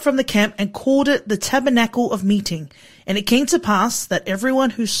 far from the camp, and called it the tabernacle of meeting. And it came to pass that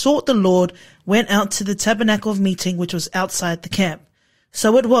everyone who sought the Lord went out to the tabernacle of meeting, which was outside the camp.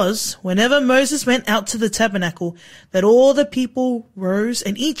 So it was, whenever Moses went out to the tabernacle, that all the people rose,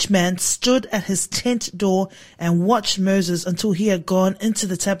 and each man stood at his tent door and watched Moses until he had gone into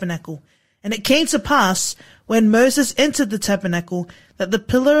the tabernacle. And it came to pass, when Moses entered the tabernacle, that the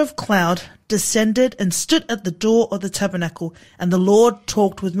pillar of cloud descended and stood at the door of the tabernacle, and the Lord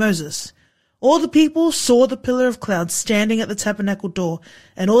talked with Moses. All the people saw the pillar of cloud standing at the tabernacle door,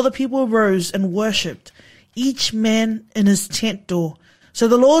 and all the people rose and worshipped, each man in his tent door. So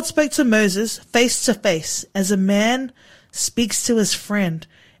the Lord spoke to Moses face to face, as a man speaks to his friend.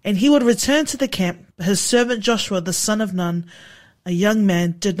 And he would return to the camp, but his servant Joshua, the son of Nun, a young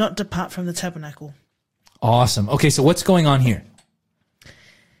man, did not depart from the tabernacle. Awesome. Okay, so what's going on here?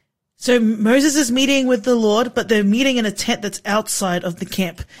 So Moses is meeting with the Lord, but they're meeting in a tent that's outside of the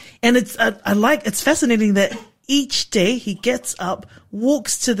camp. And it's fascinating that each day he gets up,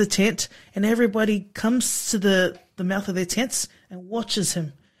 walks to the tent, and everybody comes to the mouth of their tents and watches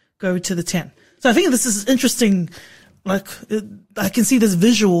him go to the tent. So I think this is interesting. I can see this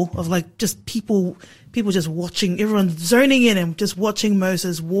visual of just people just watching, everyone zoning in and just watching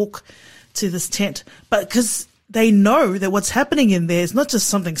Moses walk to this tent. But because they know that what's happening in there is not just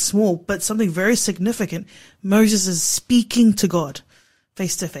something small, but something very significant. Moses is speaking to God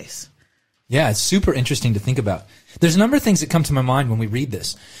face to face. Yeah, it's super interesting to think about. There's a number of things that come to my mind when we read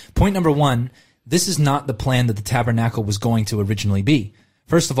this. Point number one, this is not the plan that the tabernacle was going to originally be.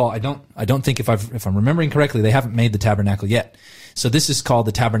 First of all, I don't think if I'm remembering correctly, they haven't made the tabernacle yet. So this is called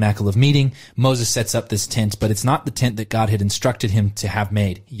the tabernacle of meeting. Moses sets up this tent, but it's not the tent that God had instructed him to have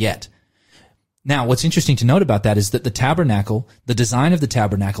made yet. Now, what's interesting to note about that is that the tabernacle, the design of the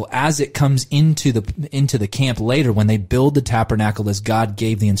tabernacle, as it comes into the camp later, when they build the tabernacle as God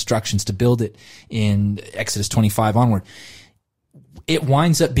gave the instructions to build it in Exodus 25 onward, it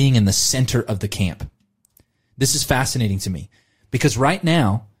winds up being in the center of the camp. This is fascinating to me because right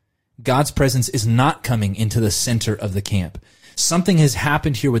now, God's presence is not coming into the center of the camp. Something has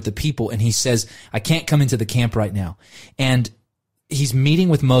happened here with the people, and he says, I can't come into the camp right now. And he's meeting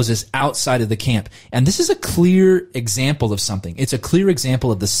with Moses outside of the camp. And this is a clear example of something. It's a clear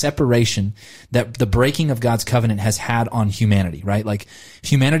example of the separation that the breaking of God's covenant has had on humanity, right? Like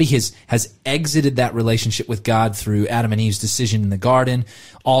humanity has exited that relationship with God through Adam and Eve's decision in the garden.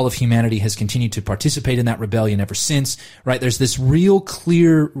 All of humanity has continued to participate in that rebellion ever since, right? There's this real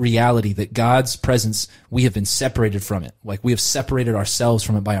clear reality that God's presence, we have been separated from it. Like we have separated ourselves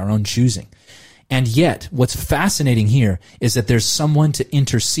from it by our own choosing. And yet, what's fascinating here is that there's someone to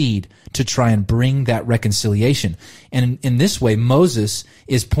intercede to try and bring that reconciliation. And in this way, Moses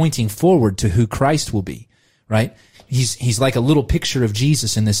is pointing forward to who Christ will be, right? He's like a little picture of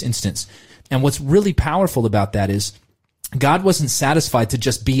Jesus in this instance. And what's really powerful about that is God wasn't satisfied to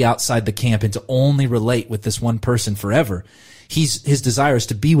just be outside the camp and to only relate with this one person forever. His desire is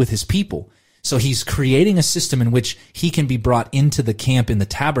to be with his people. So he's creating a system in which he can be brought into the camp in the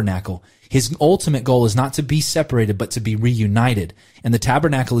tabernacle. His ultimate goal is not to be separated, but to be reunited. And the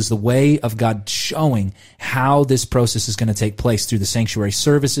tabernacle is the way of God showing how this process is going to take place through the sanctuary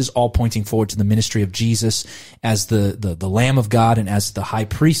services, all pointing forward to the ministry of Jesus as the Lamb of God and as the high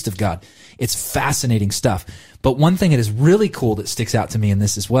priest of God. It's fascinating stuff. But one thing that is really cool that sticks out to me in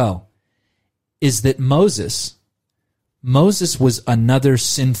this as well is that Moses was another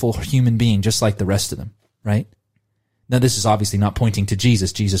sinful human being, just like the rest of them, right? Now, this is obviously not pointing to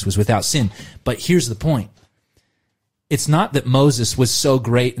Jesus. Jesus was without sin. But here's the point. It's not that Moses was so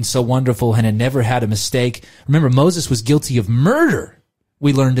great and so wonderful and had never had a mistake. Remember, Moses was guilty of murder,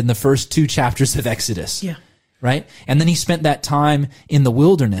 we learned in the first 2 chapters of Exodus. Yeah. Right? And then he spent that time in the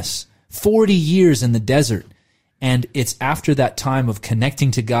wilderness, 40 years in the desert. And it's after that time of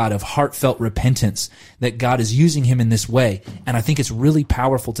connecting to God, of heartfelt repentance, that God is using him in this way. And I think it's really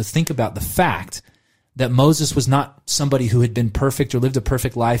powerful to think about the fact that Moses was not somebody who had been perfect or lived a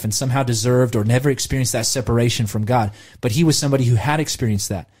perfect life and somehow deserved or never experienced that separation from God. But he was somebody who had experienced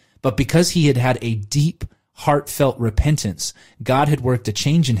that. But because he had had a deep, heartfelt repentance, God had worked a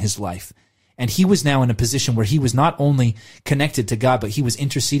change in his life. And he was now in a position where he was not only connected to God, but he was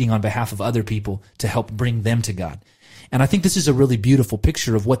interceding on behalf of other people to help bring them to God. And I think this is a really beautiful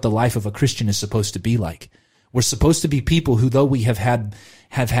picture of what the life of a Christian is supposed to be like. We're supposed to be people who, though we have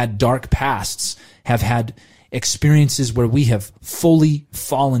had dark pasts, have had experiences where we have fully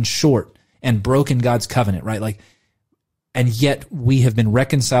fallen short and broken God's covenant, right? Like, and yet we have been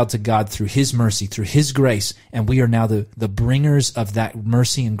reconciled to God through his mercy, through his grace, and we are now the bringers of that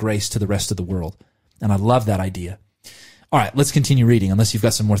mercy and grace to the rest of the world. And I love that idea. All right, let's continue reading, unless you've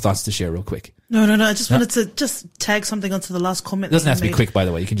got some more thoughts to share real quick. No. I just wanted to just tag something onto the last comment. It doesn't have to be quick, by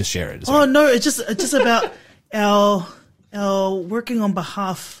the way. You can just share it. Oh, no, it's just about our working on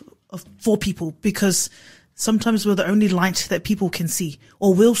behalf of for people, because sometimes we're the only light that people can see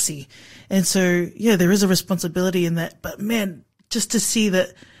or will see. And so, yeah, there is a responsibility in that. But man, just to see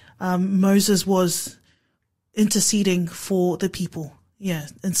that Moses was interceding for the people, yeah,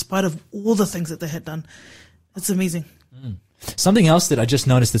 in spite of all the things that they had done. It's amazing. Something else that I just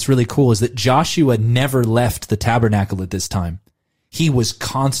noticed that's really cool is that Joshua never left the tabernacle at this time. He was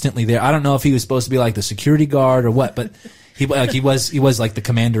constantly there. I don't know if he was supposed to be like the security guard or what, but he was like the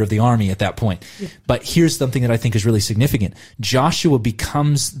commander of the army at that point. Yeah. But here's something that I think is really significant. Joshua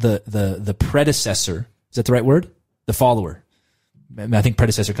becomes the predecessor. Is that the right word? The follower. I think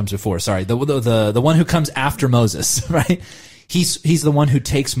predecessor comes before. Sorry. The one who comes after Moses, right? He's the one who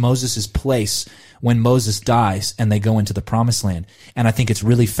takes Moses' place when Moses dies and they go into the promised land. And I think it's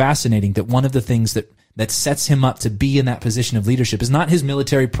really fascinating that one of the things that sets him up to be in that position of leadership is not his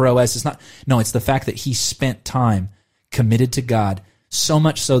military prowess. It's the fact that he spent time committed to God, so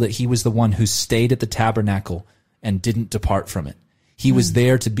much so that he was the one who stayed at the tabernacle and didn't depart from it. He was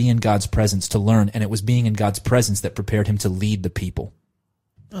there to be in God's presence, to learn, and it was being in God's presence that prepared him to lead the people.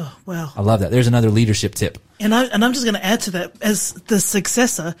 Oh, wow. I love that. There's another leadership tip. And I'm just going to add to that, as the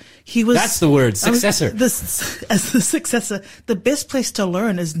successor, he was... That's the word, successor. As the successor, the best place to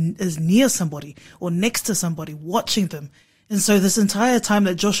learn is near somebody or next to somebody, watching them. And so this entire time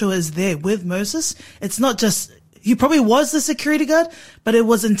that Joshua is there with Moses, it's not just he probably was the security guard, but it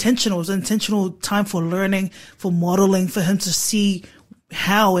was intentional. It was intentional time for learning, for modeling, for him to see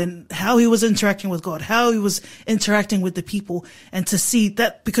how he was interacting with God, how he was interacting with the people, and to see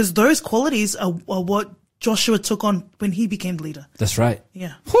that, because those qualities are what Joshua took on when he became leader. That's right.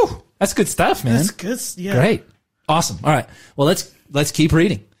 Yeah. Whew, that's good stuff, man. That's good. Yeah. Great. Awesome. All right. Well, let's keep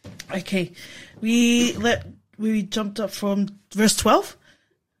reading. Okay. We jumped up from verse 12.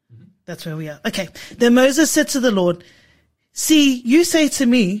 That's where we are. Okay. Then Moses said to the Lord, "See, you say to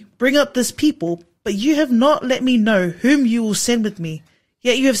me, bring up this people, but you have not let me know whom you will send with me.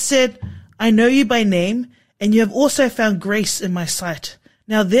 Yet you have said, I know you by name, and you have also found grace in my sight.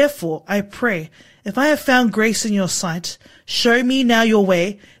 Now therefore, I pray, if I have found grace in your sight, show me now your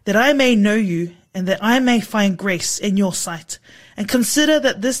way, that I may know you, and that I may find grace in your sight. And consider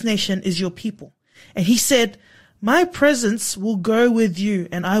that this nation is your people." And he said, "My presence will go with you,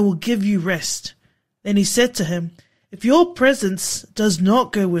 and I will give you rest." Then he said to him, "If your presence does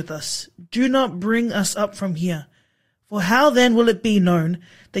not go with us, do not bring us up from here. For how then will it be known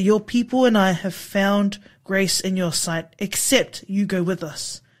that your people and I have found grace in your sight, except you go with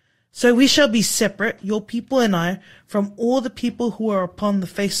us? So we shall be separate, your people and I, from all the people who are upon the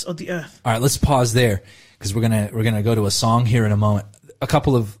face of the earth." All right, let's pause there, because we're gonna go to a song here in a moment. A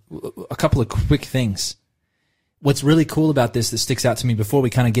couple of quick things. What's really cool about this that sticks out to me before we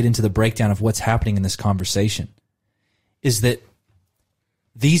kind of get into the breakdown of what's happening in this conversation is that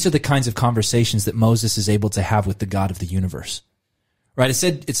these are the kinds of conversations that Moses is able to have with the God of the universe. Right?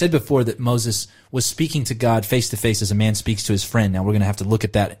 It said before that Moses was speaking to God face to face as a man speaks to his friend. Now we're going to have to look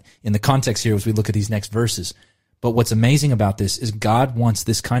at that in the context here as we look at these next verses. But what's amazing about this is God wants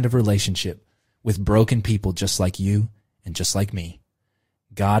this kind of relationship with broken people just like you and just like me.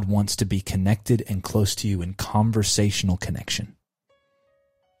 God wants to be connected and close to you in conversational connection.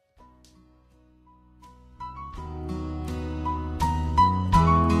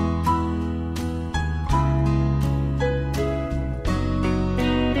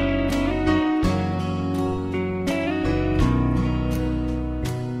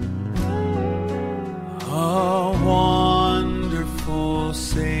 A wonderful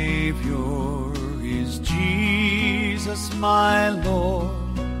Savior is Jesus, my Lord.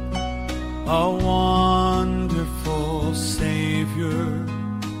 A wonderful Savior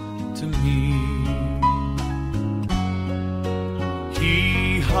to me.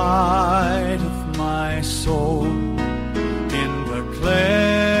 He hideth my soul in the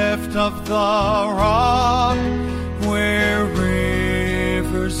cleft of the rock, where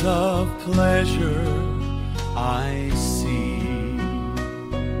rivers of pleasure I see.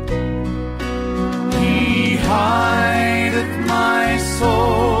 He hideth my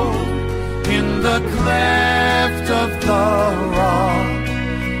soul in the cleft of the rock,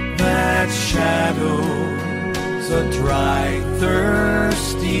 that shadows a dry,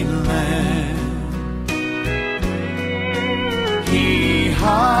 thirsty land. He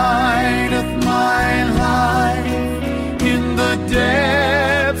hideth my life in the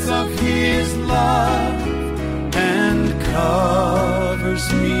depths of his love, and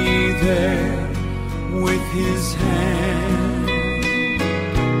covers me there with his hand,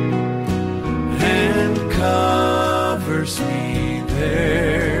 and covers me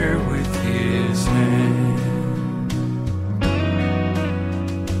there with his hand.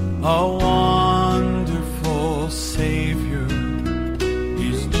 A wonderful Savior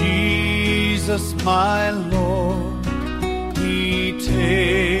is Jesus, my Lord. He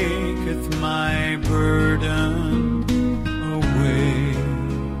taketh my burden away.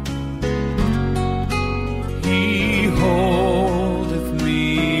 He holdeth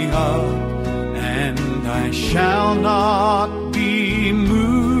me up, and I shall not be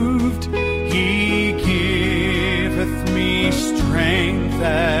moved. He giveth me strength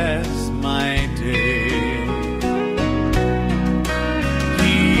as my day.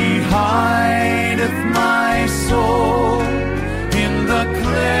 He hideth my soul in the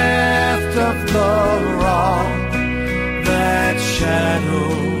cleft of the rock, that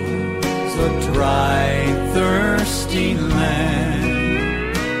shadows a dry, thirsty land.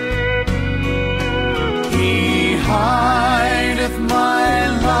 He hideth my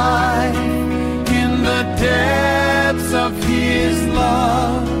life in the depths of his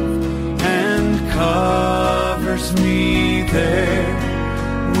love, and covers me there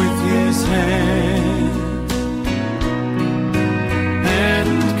with his hand,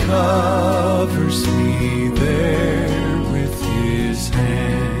 and covers me there with his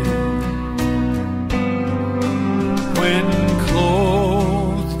hand. When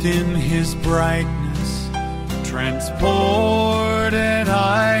clothed in his brightness, transported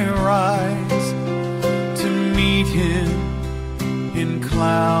I rise to meet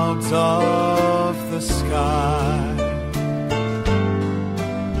of the sky.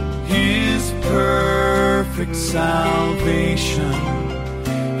 His perfect salvation,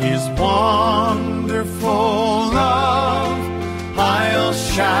 His wonderful love, I'll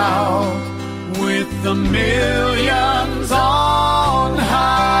shout with the millions on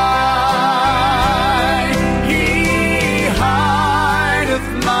high. He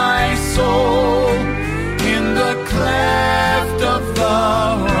hideth my soul in the cleft of the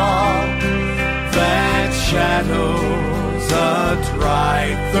rock that shadows a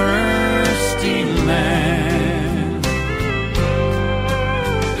dry, thirsty land.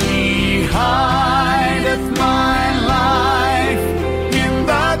 He hideth my life in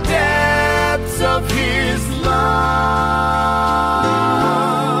the depths of His love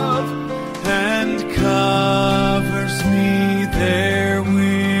and covers me there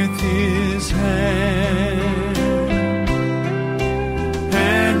with His hand,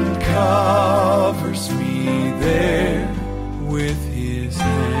 and covers me there with His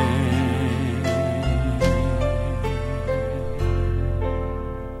hand.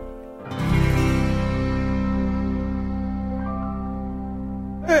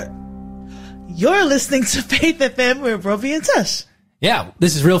 You're listening to Faith FM with Robbie and Tush. Yeah,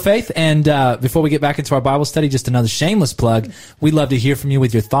 this is Real Faith, and before we get back into our Bible study, just another shameless plug. We'd love to hear from you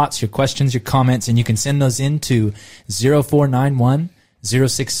with your thoughts, your questions, your comments, and you can send those in to 0491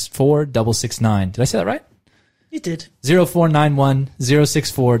 064 669. Did I say that right? You did. 0491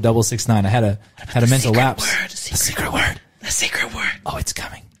 064 669. I had a mental lapse. The secret word. Oh, it's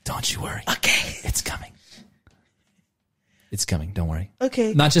coming. Don't you worry. Okay. It's coming. It's coming. Don't worry.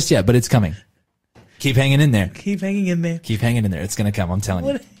 Okay. Not just yet, but it's coming. Keep hanging in there. Keep hanging in there. Keep hanging in there. It's going to come. I'm telling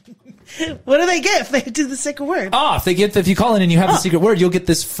you. What do they get if they do the secret word? Oh, if you call in and you have the secret word, you'll get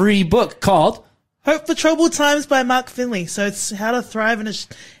this free book called Hope for Troubled Times by Mark Finley. So it's how to thrive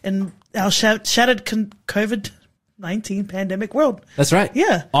in our shattered COVID-19 pandemic world. That's right.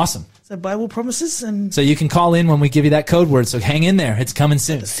 Yeah. Awesome. So Bible promises and So you can call in when we give you that code word. So hang in there. It's coming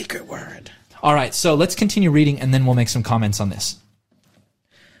soon. the secret word. All right. So let's continue reading and then we'll make some comments on this.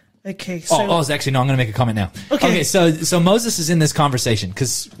 Okay. So Actually, no, I'm going to make a comment now. Okay. So Moses is in this conversation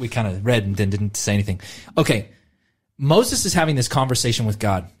because we kind of read and then didn't say anything. Okay. Moses is having this conversation with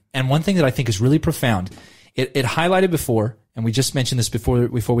God. And one thing that I think is really profound, it highlighted before, and we just mentioned this before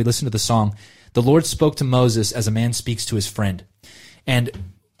we listened to the song. The Lord spoke to Moses as a man speaks to his friend. And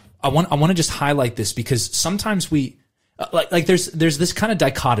I want to just highlight this because sometimes we, like there's this kind of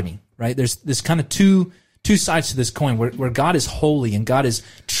dichotomy, right? There's this kind of two sides to this coin where God is holy and God is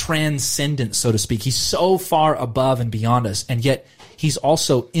transcendent, so to speak. He's so far above and beyond us, and yet He's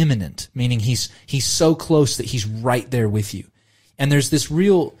also immanent, meaning He's so close that He's right there with you. And there's this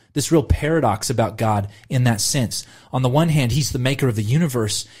real paradox about God in that sense. On the one hand, He's the maker of the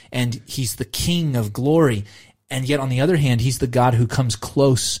universe and He's the King of glory. And yet on the other hand, He's the God who comes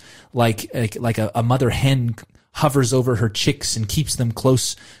close like a mother hen hovers over her chicks and keeps them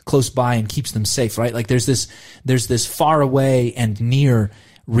close by and keeps them safe, right? Like there's this far away and near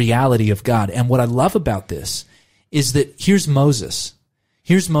reality of God. And what I love about this is that here's Moses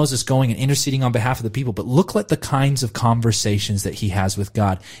going and interceding on behalf of the people, but look at the kinds of conversations that he has with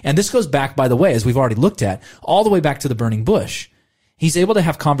God. And this goes back, by the way, as we've already looked at, all the way back to the burning bush. He's able to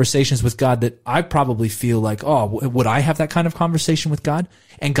have conversations with God that I probably feel like, oh, would I have that kind of conversation with God?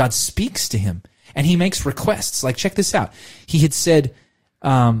 And God speaks to him. And he makes requests. Like, check this out. He had said,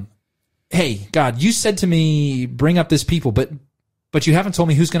 hey, God, you said to me, bring up this people, but you haven't told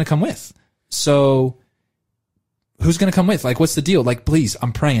me who's going to come with. So who's going to come with? Like, what's the deal? Like, please,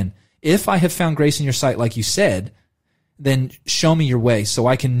 I'm praying. If I have found grace in your sight, like you said, then show me your way so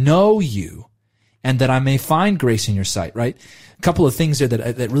I can know you and that I may find grace in your sight, right? A couple of things there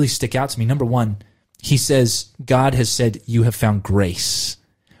that really stick out to me. Number one, he says, God has said, you have found grace.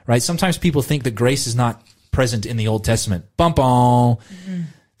 Right? Sometimes people think that grace is not present in the Old Testament. Mm-hmm.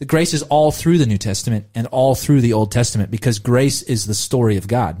 The grace is all through the New Testament and all through the Old Testament because grace is the story of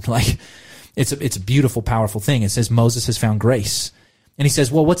God. Like it's a beautiful, powerful thing. It says Moses has found grace. And he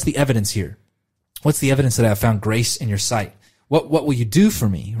says, well, what's the evidence here? What's the evidence that I have found grace in your sight? What will you do for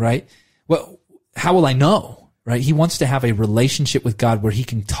me? Right? How will I know? Right? He wants to have a relationship with God where he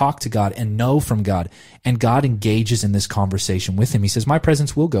can talk to God and know from God. And God engages in this conversation with him. He says, my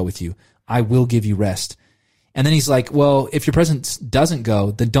presence will go with you. I will give you rest. And then he's like, well, if your presence doesn't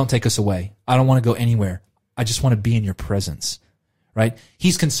go, then don't take us away. I don't want to go anywhere. I just want to be in your presence. Right?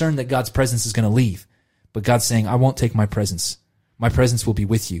 He's concerned that God's presence is going to leave. But God's saying, I won't take my presence. My presence will be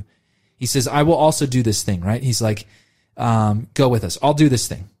with you. He says, I will also do this thing, right? He's like, go with us. I'll do this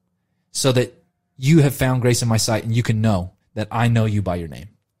thing so that you have found grace in my sight and you can know that I know you by your name.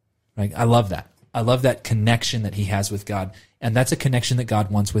 Right? I love that. I love that connection that he has with God. And that's a connection that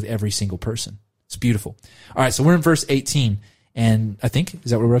God wants with every single person. It's beautiful. All right, so we're in verse 18. And I think,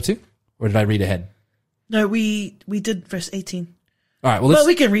 is that what we're up to? Or did I read ahead? No, we did verse 18. All right, well,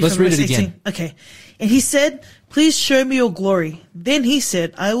 we can read let's from read verse it 18. again. Okay. And he said, please show me your glory. Then he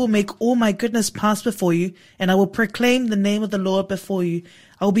said, I will make all my goodness pass before you, and I will proclaim the name of the Lord before you.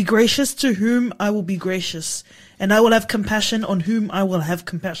 I will be gracious to whom I will be gracious, and I will have compassion on whom I will have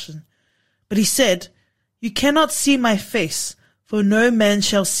compassion. But he said, you cannot see my face, for no man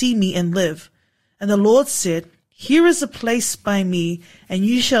shall see me and live. And the Lord said, here is a place by me, and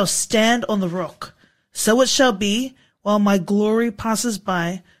you shall stand on the rock. So it shall be, while my glory passes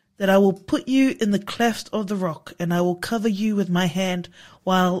by, that I will put you in the cleft of the rock, and I will cover you with my hand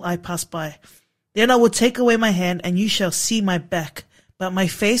while I pass by. Then I will take away my hand, and you shall see my back, but my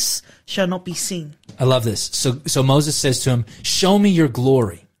face shall not be seen. I love this. So Moses says to him, show me your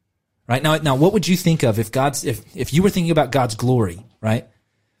glory. Right? Now what would you think of if you were thinking about God's glory, right?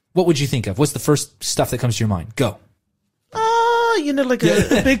 What would you think of? What's the first stuff that comes to your mind? Go. Like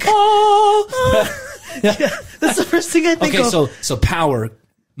a big yeah, that's the first thing I think of. Okay, so power,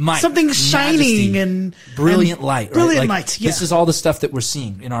 might, something shining majesty, and brilliant light. Right? Brilliant light. Yeah. This is all the stuff that we're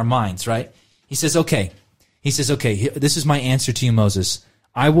seeing in our minds, right? He says, okay, this is my answer to you, Moses.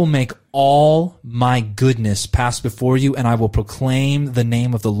 I will make all my goodness pass before you, and I will proclaim the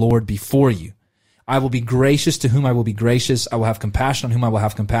name of the Lord before you. I will be gracious to whom I will be gracious. I will have compassion on whom I will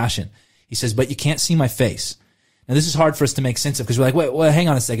have compassion. He says, but you can't see my face. Now, this is hard for us to make sense of because we're like, wait, hang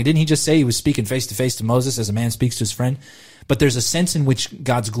on a second. Didn't he just say he was speaking face to face to Moses as a man speaks to his friend? But there's a sense in which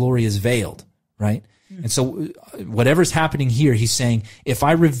God's glory is veiled, right? And so whatever's happening here, he's saying, if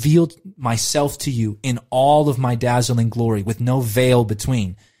I revealed myself to you in all of my dazzling glory with no veil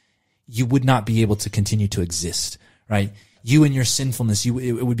between, you would not be able to continue to exist, right? You and your sinfulness, it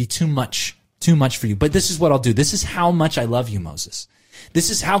would be too much for you. But this is what I'll do. This is how much I love you, Moses. This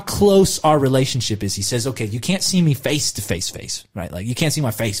is how close our relationship is. He says, okay, you can't see me face to face, right? Like you can't see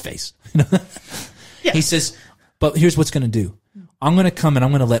my face. Yeah. He says, but here's what's going to do. I'm going to come and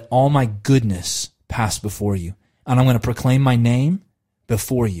I'm going to let all my goodness pass before you. And I'm going to proclaim my name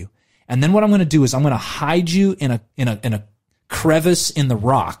before you. And then what I'm going to do is I'm going to hide you in a crevice in the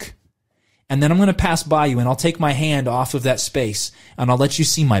rock. And then I'm going to pass by you and I'll take my hand off of that space and I'll let you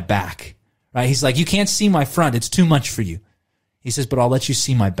see my back, right? He's like, you can't see my front. It's too much for you. He says, but I'll let you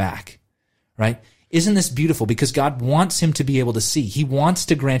see my back, right? Isn't this beautiful? Because God wants him to be able to see. He wants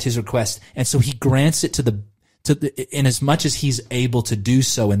to grant his request. And so he grants it in as much as he's able to do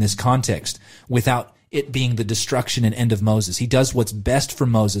so in this context without it being the destruction and end of Moses. He does what's best for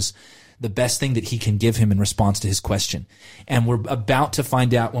Moses, the best thing that he can give him in response to his question. And we're about to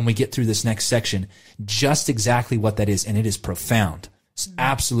find out when we get through this next section just exactly what that is. And it is profound. It's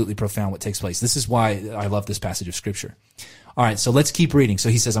absolutely profound what takes place. This is why I love this passage of Scripture. All right, so let's keep reading. So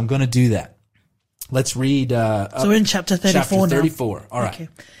he says, I'm going to do that. Let's read. So we're in chapter 34 chapter 34. Now. All right. Okay.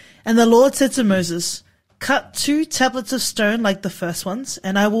 And the Lord said to Moses, cut 2 tablets of stone like the first ones,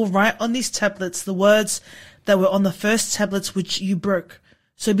 and I will write on these tablets the words that were on the first tablets which you broke.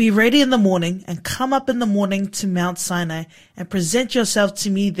 So be ready in the morning and come up in the morning to Mount Sinai and present yourself to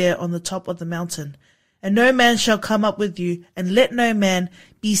me there on the top of the mountain. And no man shall come up with you, and let no man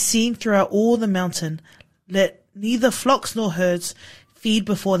be seen throughout all the mountain. Let neither flocks nor herds feed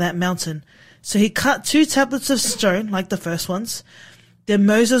before that mountain. So he cut 2 tablets of stone like the first ones. Then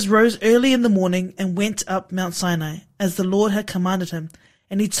Moses rose early in the morning and went up Mount Sinai, as the Lord had commanded him.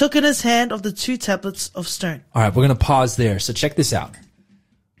 And he took in his hand of the 2 tablets of stone. All right, we're going to pause there. So check this out.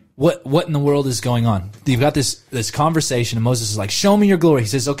 What in the world is going on? You've got this conversation, and Moses is like, show me your glory. He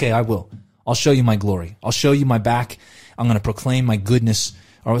says, okay, I will. I'll show you my glory. I'll show you my back. I'm going to proclaim my goodness.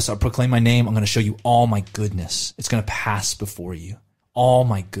 Or I'll proclaim my name. I'm going to show you all my goodness. It's going to pass before you. All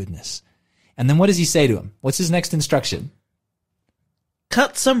my goodness. And then what does he say to him? What's his next instruction?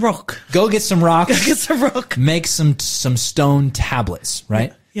 Cut some rock. Go get some rocks. Go get some rock. Make some stone tablets,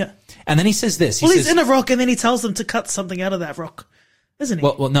 right? Yeah. And then he says this. He's in a rock, and then he tells them to cut something out of that rock, isn't he?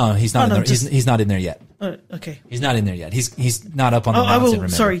 Well, no, he's not in there. He's not in there yet. Oh, okay. He's not in there yet. He's not up on the mountain. I will. Remember.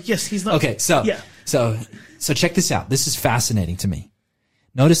 Sorry. Yes, he's not. Okay. So check this out. This is fascinating to me.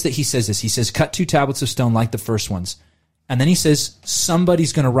 Notice that he says this. He says, cut 2 tablets of stone like the first ones. And then he says,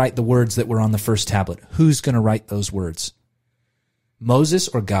 somebody's going to write the words that were on the first tablet. Who's going to write those words? Moses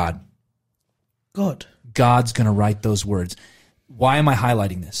or God? God. God's going to write those words. Why am I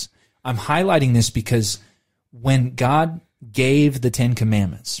highlighting this? I'm highlighting this because when God gave the 10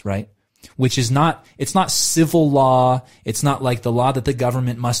 Commandments, right, which is it's not civil law. It's not like the law that the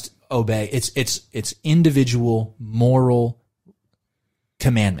government must obey. It's individual moral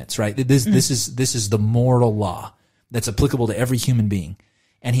commandments, right? This is the moral law that's applicable to every human being.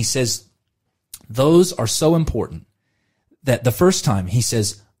 And he says, those are so important that the first time he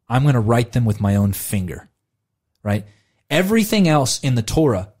says, I'm going to write them with my own finger, right? Everything else in the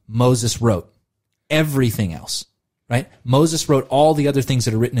Torah, Moses wrote. Everything else, right? Moses wrote all the other things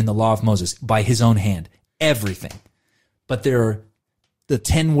that are written in the law of Moses by his own hand. Everything. But there are the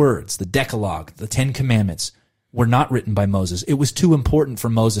 10 words, the Decalogue, the 10 commandments were not written by Moses. It was too important for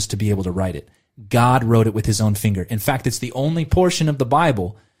Moses to be able to write it. God wrote it with his own finger. In fact, it's the only portion of the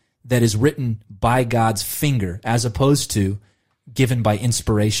Bible that is written by God's finger, as opposed to given by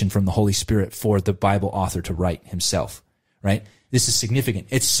inspiration from the Holy Spirit for the Bible author to write himself, right? This is significant.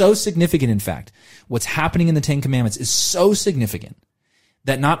 It's so significant, in fact. What's happening in the 10 Commandments is so significant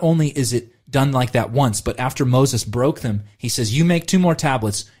that not only is it done like that once, but after Moses broke them, he says, you make 2 more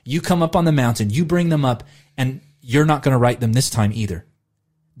tablets, you come up on the mountain, you bring them up, and you're not going to write them this time either.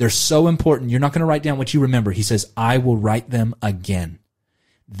 They're so important. You're not going to write down what you remember. He says, I will write them again.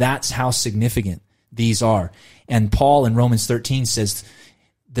 That's how significant these are. And Paul in Romans 13 says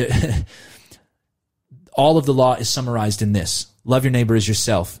that all of the law is summarized in this. Love your neighbor as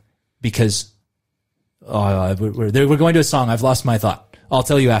yourself, because we're going to a song. I've lost my thought. I'll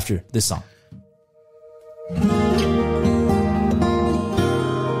tell you after this song.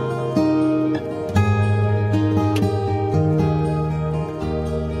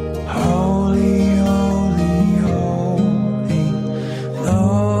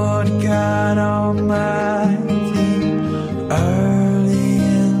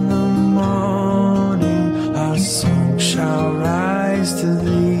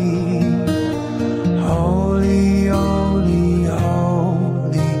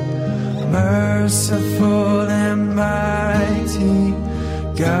 Merciful and mighty,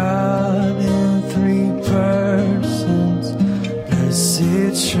 God in 3 persons,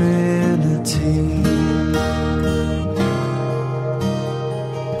 blessed Trinity.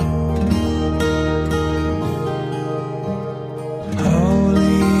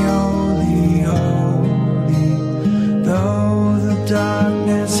 Holy, holy, holy, though the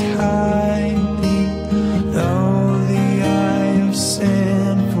darkness hide thee, though the eye of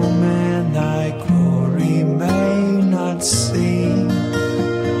sinful man thy glory may not see,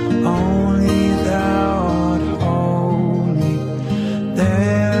 only thou art holy.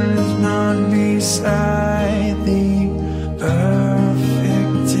 There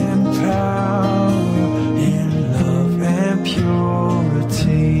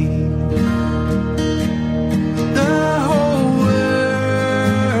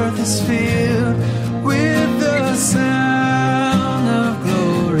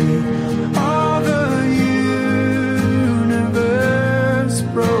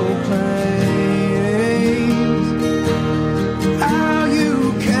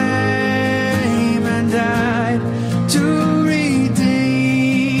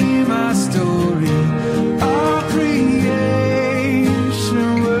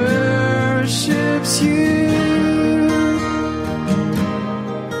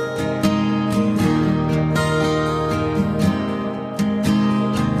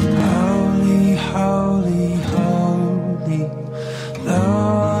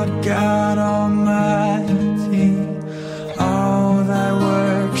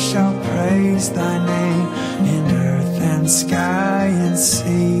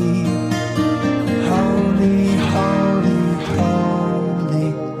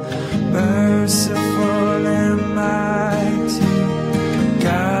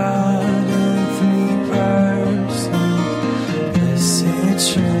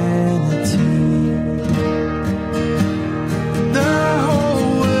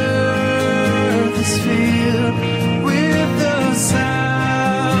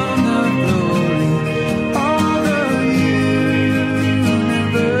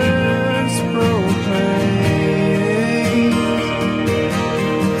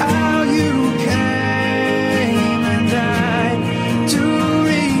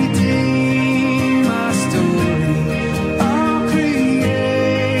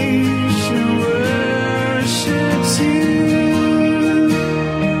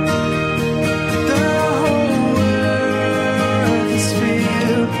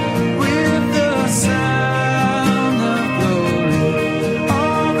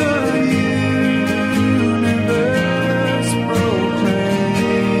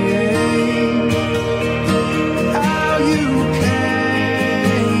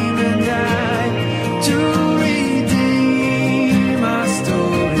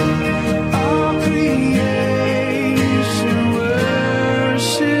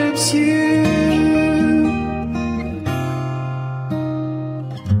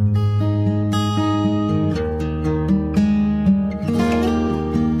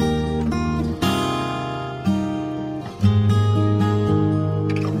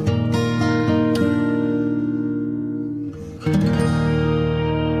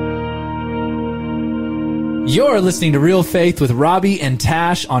You're listening to Real Faith with Robbie and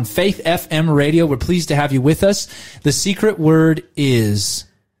Tash on Faith FM radio. We're pleased to have you with us. The secret word is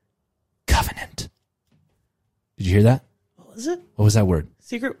covenant. Did you hear that? What was it? What was that word?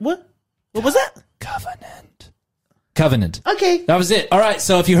 Secret what? What was that? Covenant. Okay. That was it. All right.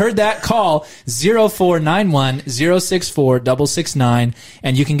 So if you heard that, call 0491-064-669,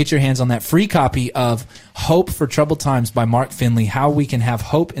 and you can get your hands on that free copy of Hope for Troubled Times by Mark Finley, how we can have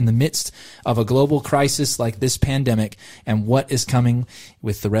hope in the midst of a global crisis like this pandemic and what is coming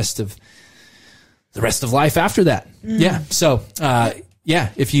with the rest of life after that. Yeah. So,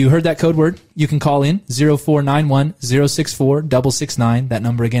 if you heard that code word, you can call in 0491-064-669. That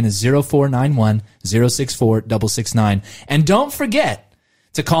number again is 0491-064-669. And don't forget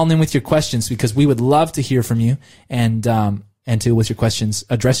to call in with your questions, because we would love to hear from you and to with your questions,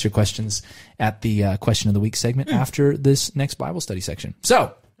 address your questions at the question of the week segment after this next Bible study section.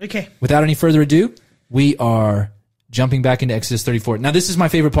 So, okay. Without any further ado, we are jumping back into Exodus 34. Now, this is my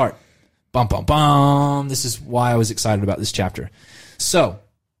favorite part. Bum, bum, bum. This is why I was excited about this chapter. So,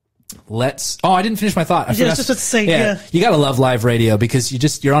 I didn't finish my thought. I forgot. Just to say, yeah. You gotta love live radio, because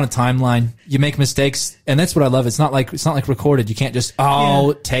you're on a timeline. You make mistakes, and that's what I love. It's not like recorded. You can't just,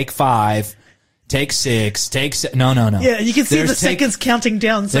 take 5, take 6, take 7. No. Yeah, you can see the seconds counting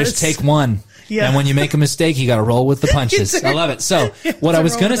down. So there's take 1. Yeah. And when you make a mistake, you gotta roll with the punches. I love it. So, what I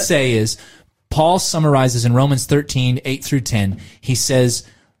was gonna say is, Paul summarizes in Romans 13, 8 through 10, he says,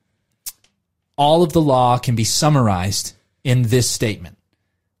 all of the law can be summarized in this statement: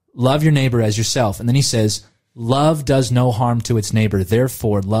 love your neighbor as yourself. And then he says, love does no harm to its neighbor.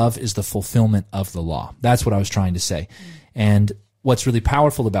 Therefore, love is the fulfillment of the law. That's what I was trying to say. And what's really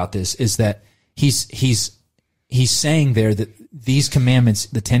powerful about this is that he's saying there that these commandments,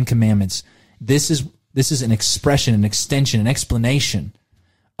 the 10 commandments, this is an expression, an extension, an explanation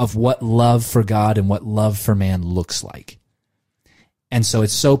of what love for God and what love for man looks like. And so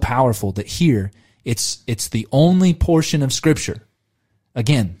it's so powerful that here it's the only portion of Scripture,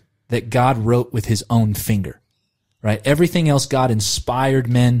 again, that God wrote with his own finger, right? Everything else God inspired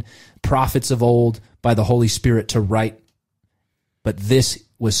men, prophets of old, by the Holy Spirit to write. But this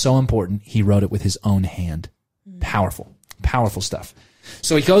was so important, he wrote it with his own hand. Powerful, powerful stuff.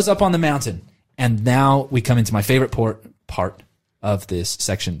 So he goes up on the mountain, and now we come into my favorite part of this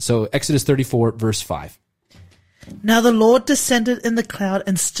section. So Exodus 34, verse 5. Now the Lord descended in the cloud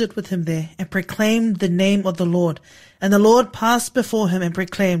and stood with him there, and proclaimed the name of the Lord. And the Lord passed before him and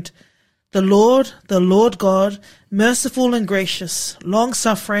proclaimed, the Lord God, merciful and gracious,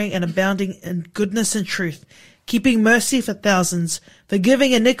 long-suffering and abounding in goodness and truth, keeping mercy for thousands,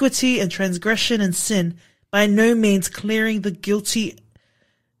 forgiving iniquity and transgression and sin, by no means clearing the guilty,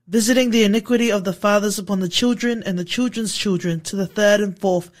 visiting the iniquity of the fathers upon the children and the children's children to the 3rd and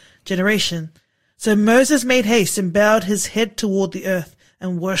 4th generation. So Moses made haste and bowed his head toward the earth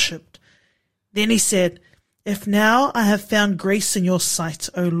and worshipped. Then he said, if now I have found grace in your sight,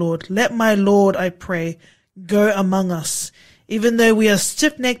 O Lord, let my Lord, I pray, go among us, even though we are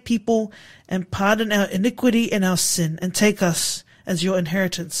stiff-necked people, and pardon our iniquity and our sin, and take us as your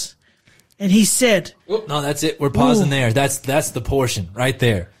inheritance. And he said, no, that's it. We're pausing there. That's the portion right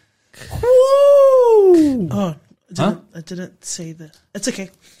there. Woo! Oh, I didn't say that. It's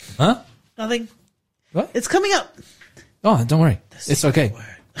okay. Huh? Nothing. What? It's coming up. Oh, don't worry. It's okay.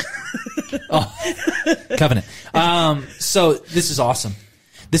 Covenant. So this is awesome.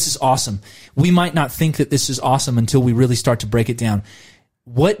 This is awesome. We might not think that this is awesome until we really start to break it down.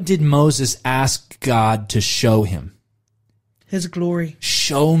 What did Moses ask God to show him? His glory.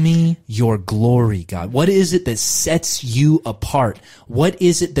 Show me your glory, God. What is it that sets you apart? What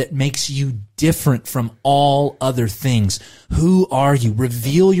is it that makes you different from all other things? Who are you?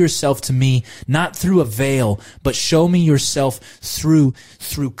 Reveal yourself to me, not through a veil, but show me yourself through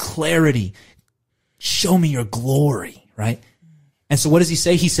clarity. Show me your glory, right? And so what does he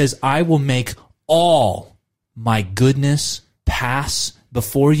say? He says, I will make all my goodness pass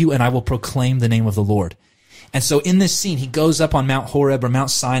before you, and I will proclaim the name of the Lord. And so in this scene, he goes up on Mount Horeb or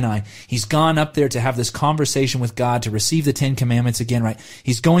Mount Sinai. He's gone up there to have this conversation with God, to receive the 10 commandments again, right?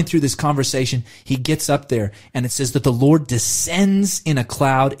 He's going through this conversation. He gets up there, and it says that the Lord descends in a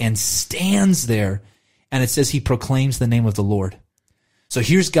cloud and stands there. And it says he proclaims the name of the Lord. So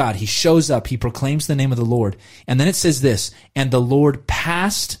here's God. He shows up. He proclaims the name of the Lord. And then it says this, and the Lord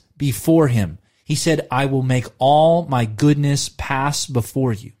passed before him. He said, I will make all my goodness pass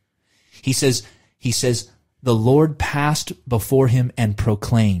before you. He says, the Lord passed before him and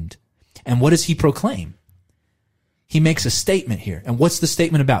proclaimed. And what does he proclaim? He makes a statement here. And what's the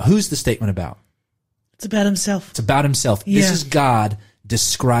statement about? Who's the statement about? It's about himself. It's about himself. Yeah. This is God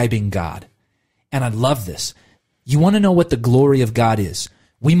describing God. And I love this You want to know what the glory of God is?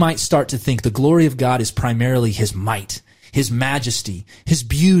 We might start to think the glory of God is primarily his might, his majesty, his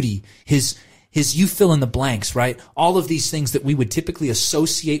beauty, his you fill in the blanks, right? All of these things that we would typically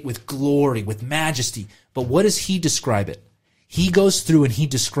associate with glory, with majesty. But what does he describe it? He goes through and he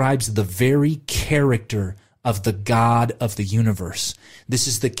describes the very character of the God of the universe. This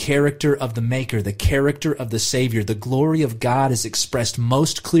is the character of the Maker, the character of the Savior. The glory of God is expressed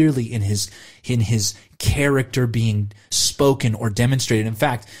most clearly in his character being spoken or demonstrated. In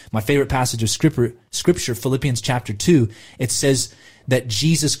fact, my favorite passage of scripture, Philippians chapter 2, it says that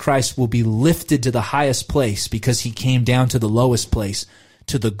Jesus Christ will be lifted to the highest place because he came down to the lowest place,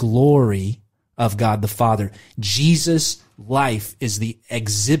 to the glory of God the Father. Jesus' life is the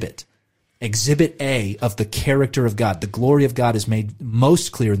exhibit A of the character of God. The glory of God is made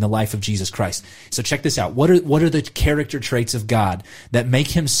most clear in the life of Jesus Christ. So check this out. What are the character traits of God that make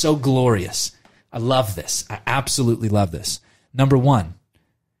him so glorious? I love this. I absolutely love this. Number 1,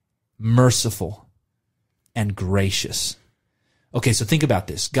 merciful and gracious. Okay, so think about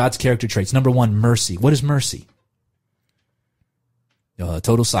this. God's character traits. Number 1, mercy. What is mercy?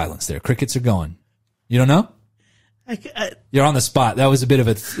 Total silence there. Crickets are going. You don't know? You're on the spot. That was a bit of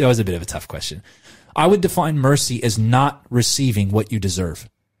a tough question. I would define mercy as not receiving what you deserve,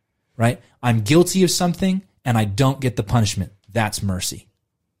 right? I'm guilty of something and I don't get the punishment. That's mercy,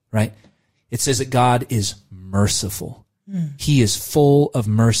 right? It says that God is merciful. He is full of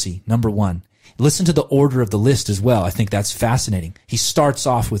mercy. Number 1. Listen to the order of the list as well. I think that's fascinating. He starts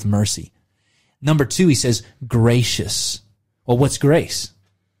off with mercy. Number 2, he says gracious. Well, what's grace?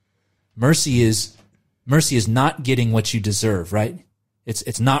 Mercy is not getting what you deserve, right?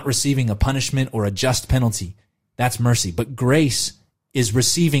 It's not receiving a punishment or a just penalty. That's mercy. But grace is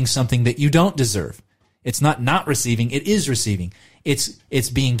receiving something that you don't deserve. It's not receiving, it is receiving. It's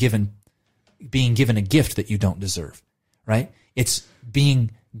being given a gift that you don't deserve, right? It's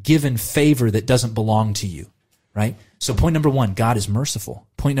being given favor that doesn't belong to you, right? So point number 1, God is merciful.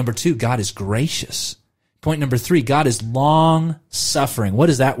 Point number 2, God is gracious. Point number 3, God is long-suffering. What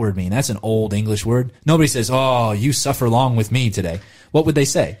does that word mean? That's an old English word. Nobody says, oh, you suffer long with me today. What would they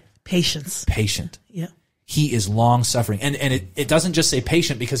say? Patience. Patient. Yeah. He is long-suffering. And it doesn't just say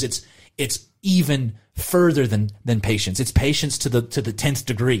patient because it's even further than patience. It's patience to the 10th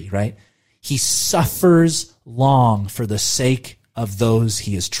degree, right? He suffers long for the sake of those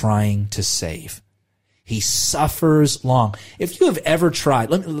he is trying to save. He suffers long. If you have ever tried,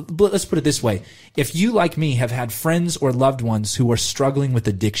 let's put it this way. If you, like me, have had friends or loved ones who are struggling with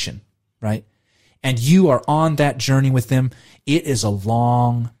addiction, right? And you are on that journey with them, it is a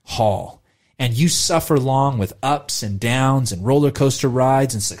long haul. And you suffer long with ups and downs and roller coaster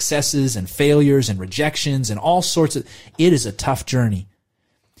rides and successes and failures and rejections and all sorts of, it is a tough journey.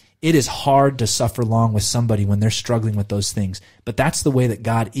 It is hard to suffer long with somebody when they're struggling with those things. But that's the way that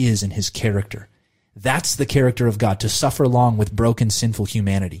God is in his character. That's the character of God, to suffer long with broken, sinful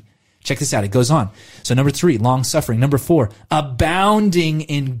humanity. Check this out. It goes on. So number 3, long suffering. Number 4, abounding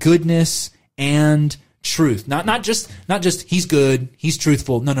in goodness and truth. Not just he's good, he's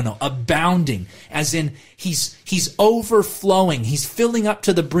truthful. No. Abounding, as in he's overflowing. He's filling up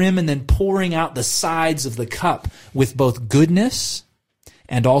to the brim and then pouring out the sides of the cup with both goodness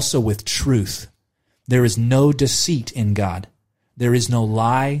and also with truth. There is no deceit in God. There is no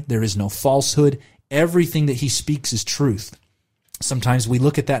lie. There is no falsehood. Everything that he speaks is truth. Sometimes we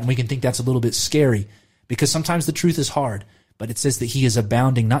look at that and we can think that's a little bit scary because sometimes the truth is hard, but it says that he is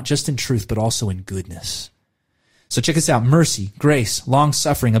abounding not just in truth, but also in goodness. So check this out. Mercy, grace,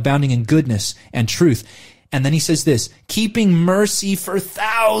 long-suffering, abounding in goodness and truth. And then he says this, keeping mercy for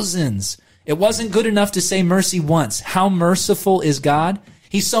thousands. It wasn't good enough to say mercy once. How merciful is God?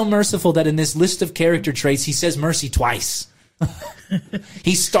 He's so merciful that in this list of character traits, he says mercy twice.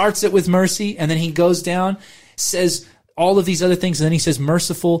 He starts it with mercy, and then he goes down, says all of these other things, and then he says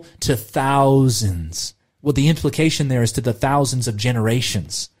merciful to thousands. Well, the implication there is to the thousands of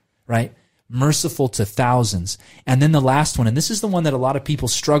generations, right? Merciful to thousands. And then the last one, and this is the one that a lot of people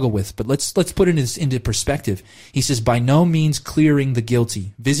struggle with, but let's put it into perspective. He says, by no means clearing the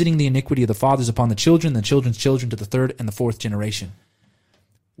guilty, visiting the iniquity of the fathers upon the children, the children's children to the 3rd and the 4th generation.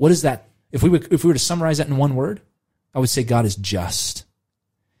 What is that? If we were to summarize that in one word, I would say God is just.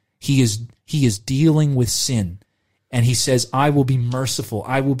 He is dealing with sin. And he says, I will be merciful.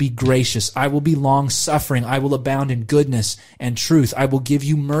 I will be gracious. I will be long-suffering. I will abound in goodness and truth. I will give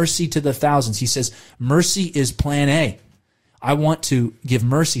you mercy to the thousands. He says, mercy is plan A. I want to give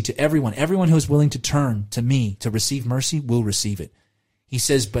mercy to everyone. Everyone who is willing to turn to me to receive mercy will receive it. He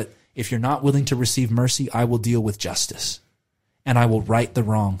says, but if you're not willing to receive mercy, I will deal with justice. And I will right the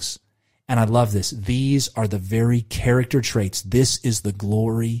wrongs. And I love this. These are the very character traits. This is the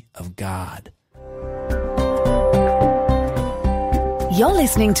glory of God. You're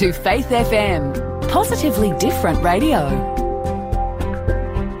listening to Faith FM, positively different radio.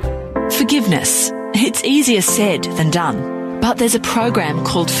 Forgiveness. It's easier said than done. But there's a program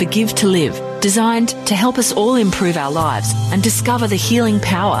called Forgive to Live, designed to help us all improve our lives and discover the healing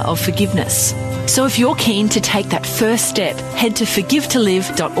power of forgiveness. So if you're keen to take that first step, head to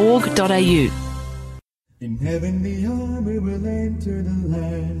forgivetolive.org.au. In heaven the army will enter the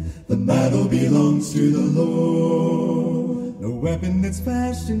land. The battle belongs to the Lord. No weapon that's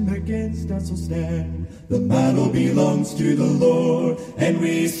fashioned against us will stand. The battle belongs to the Lord. And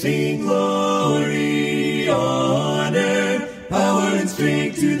we sing glory, honor, power and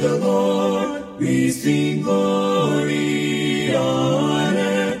strength to the Lord. We sing glory,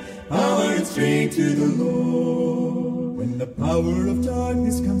 honor, power and strength to the Lord. When the power of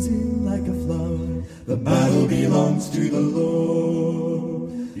darkness comes in like a flood, the battle belongs to the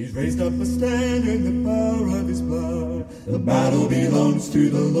Lord. He's raised up a standard in the power of his blood. The battle belongs to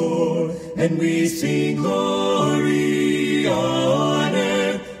the Lord. And we sing glory,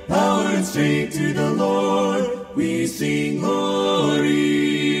 honor, power and strength to the Lord. We sing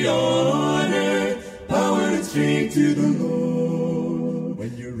glory, honor, power and strength to the Lord.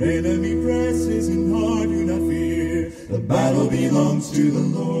 When your enemy presses in hard, do not fear. The battle belongs to the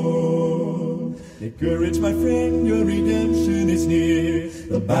Lord. Take courage, my friend, your redemption is near.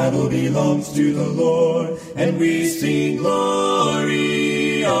 The battle belongs to the Lord. And we sing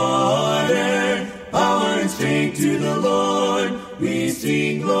glory, honor, power and strength to the Lord. We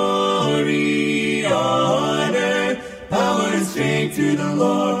sing glory, honor, power and strength to the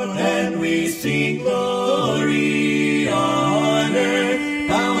Lord. And we sing glory, honor,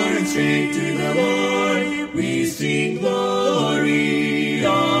 power and strength to the Lord. We sing glory,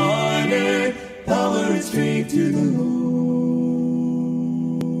 honor, power and strength to the Lord.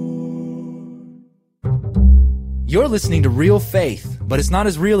 You're listening to Real Faith, but it's not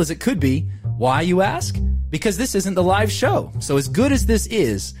as real as it could be. Why, you ask? Because this isn't the live show. So as good as this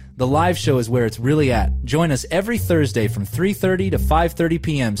is, the live show is where it's really at. Join us every Thursday from 3:30 to 5:30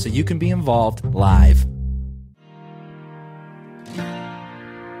 p.m. so you can be involved live.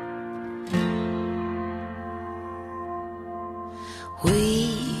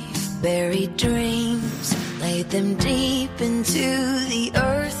 We've buried dreams, laid them deep into the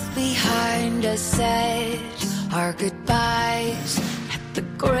earth behind us, said our goodbyes at the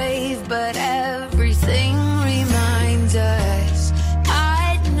grave, but everything reminds us.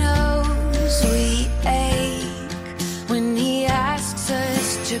 God knows we ache when He asks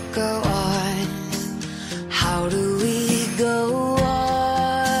us to go on. How do we go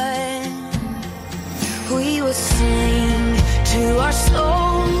on? We will sing to our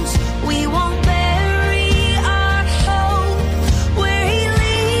souls, we won't bury our hope. Where He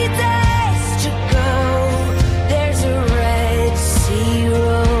leads us to go, there's a Red Sea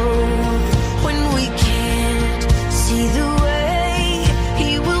road. When we can't see the way,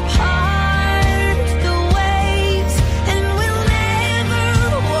 He will part the waves, and we'll never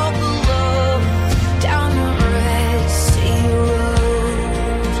walk alone down the Red Sea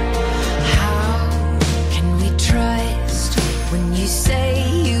road. How can we trust when you say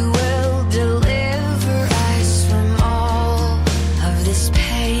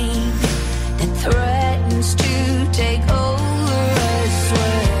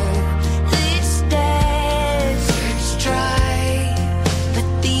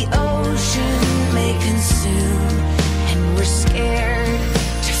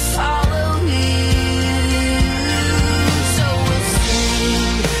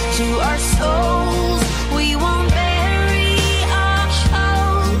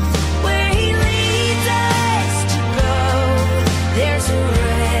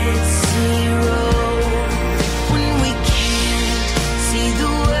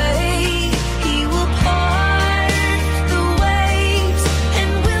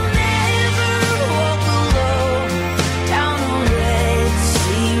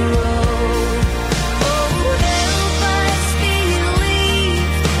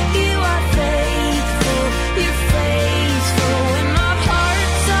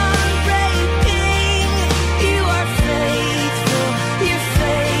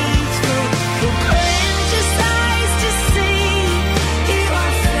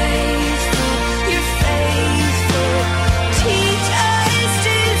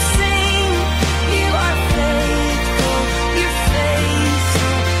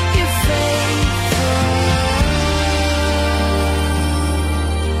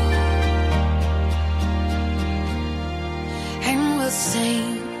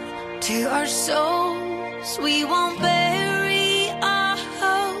our souls. We won't bury our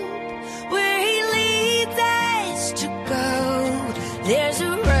hope. Where he leads us to go, there's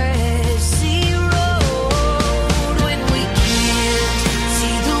a red sea road. When we can't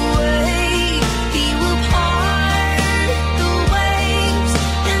see the way, he will part the waves,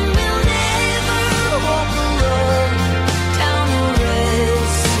 and we'll never walk alone down the red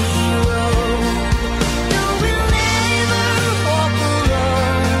sea road. No, we'll never walk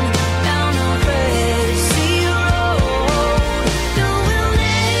alone down the red sea road. No, we'll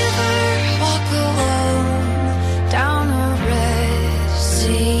never walk alone down the red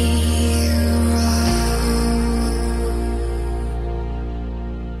sea road.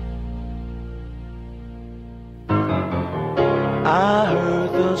 I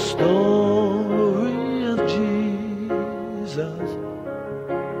heard the story of Jesus,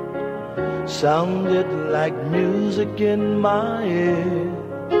 sounded like music in my ear.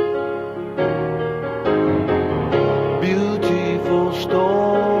 Beautiful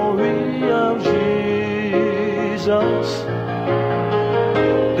story of Jesus,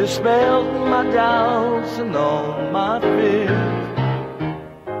 dispelled my doubts and all my fears.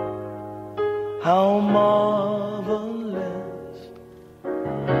 How marvelous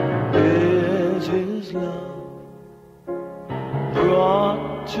is his love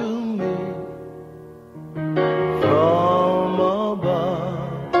brought to me from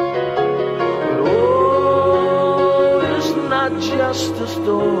above. But oh, it's not just a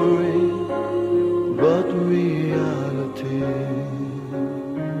story, but reality.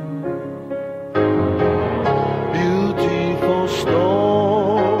 Beautiful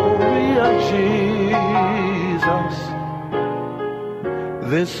story of Jesus,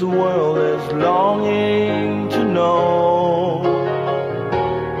 this world is longing to know.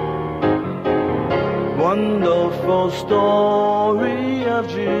 Wonderful story of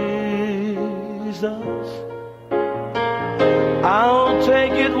Jesus, I'll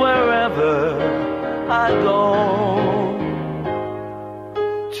take it wherever I go.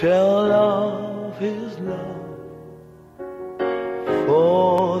 Tell of his love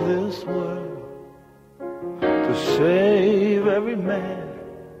for this world, to save every man,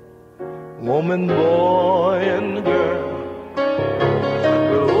 woman, boy, and girl.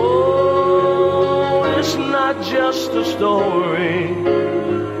 But oh, it's not just a story.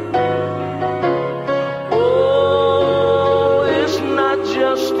 Oh, it's not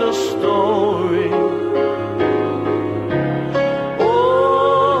just a story.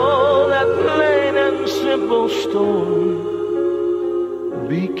 Oh, that plain and simple story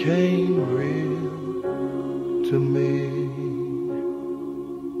became real to me.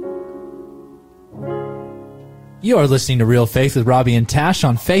 You are listening to Real Faith with Robbie and Tash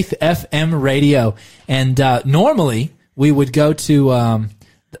on Faith FM radio. And normally we would go to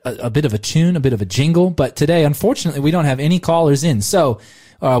a bit of a tune, a bit of a jingle, but today, unfortunately, we don't have any callers in. So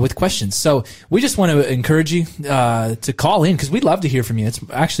with questions. So we just want to encourage you to call in, because we'd love to hear from you. It's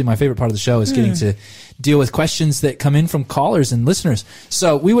actually my favorite part of the show, is getting to deal with questions that come in from callers and listeners.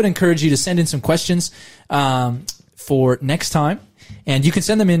 So we would encourage you to send in some questions for next time. And you can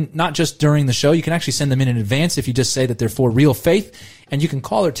send them in not just during the show. You can actually send them in advance if you just say that they're for Real Faith. And you can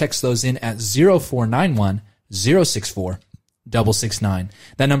call or text those in at 0491 064 669.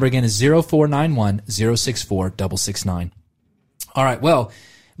 That number again is 0491 064 669. All right, well,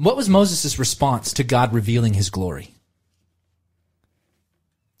 what was Moses' response to God revealing his glory? It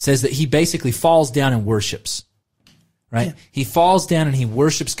says that he basically falls down and worships, right? Yeah. He falls down and he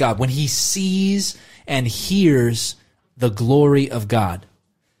worships God when he sees and hears the glory of God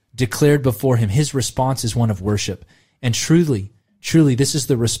declared before him. His response is one of worship. And truly, this is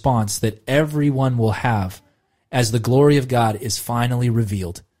the response that everyone will have as the glory of God is finally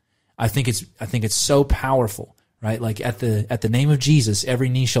revealed. I think it's so powerful, right? Like at the name of Jesus, every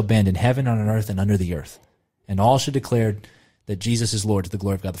knee shall bend in heaven, on earth, and under the earth, and all shall declare that Jesus is Lord, to the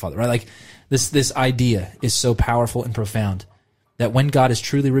glory of God the Father, right? Like this idea is so powerful and profound that when God is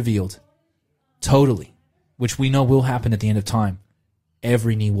truly revealed, totally, which we know will happen at the end of time,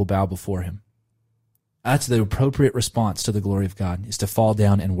 every knee will bow before him. That's the appropriate response to the glory of God, is to fall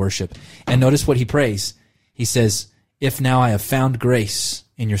down and worship. And notice what he prays. He says, "If now I have found grace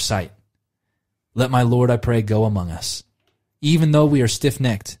in your sight, let my Lord, I pray, go among us. Even though we are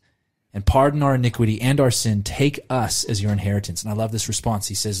stiff-necked, and pardon our iniquity and our sin, take us as your inheritance." And I love this response.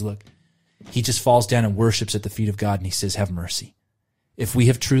 He says, look, he just falls down and worships at the feet of God, and he says, have mercy. If we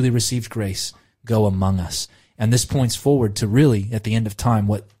have truly received grace, go among us. And this points forward to really, at the end of time,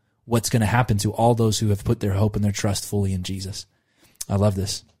 what's going to happen to all those who have put their hope and their trust fully in Jesus. I love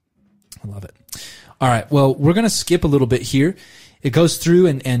this. I love it. All right, well, we're going to skip a little bit here. it goes through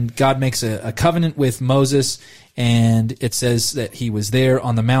and God makes a covenant with Moses, and it says that he was there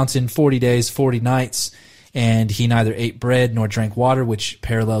on the mountain 40 days, 40 nights, and he neither ate bread nor drank water, which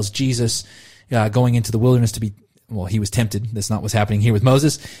parallels Jesus going into the wilderness to be, well, he was tempted. That's not what's happening here with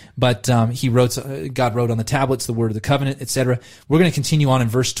Moses, but God wrote on the tablets the word of the covenant, etc. We're going to continue on in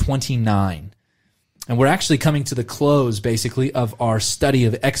verse 29. And we're actually coming to the close, basically, of our study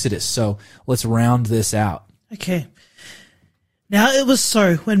of Exodus. So let's round this out. Okay. Now it was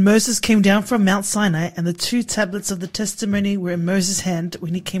so, when Moses came down from Mount Sinai, and the 2 tablets of the testimony were in Moses' hand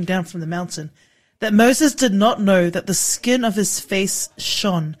when he came down from the mountain, that Moses did not know that the skin of his face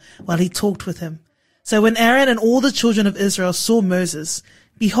shone while he talked with him. So when Aaron and all the children of Israel saw Moses,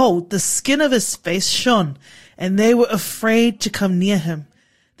 behold, the skin of his face shone, and they were afraid to come near him.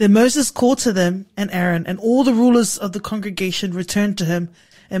 Then Moses called to them, and Aaron and all the rulers of the congregation returned to him,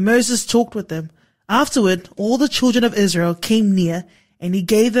 and Moses talked with them. Afterward, all the children of Israel came near, and he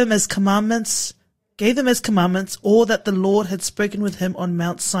gave them as commandments all that the Lord had spoken with him on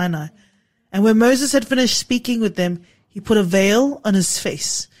Mount Sinai. And when Moses had finished speaking with them, he put a veil on his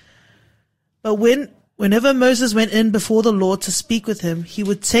face. But whenever Moses went in before the Lord to speak with him, he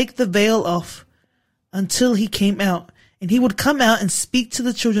would take the veil off until he came out. And he would come out and speak to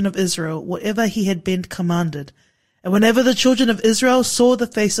the children of Israel whatever he had been commanded. And whenever the children of Israel saw the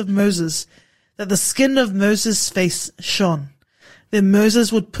face of Moses, that the skin of Moses' face shone, then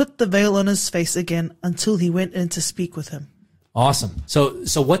Moses would put the veil on his face again until he went in to speak with him. Awesome. So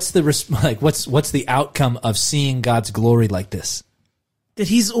what's the outcome of seeing God's glory like this? That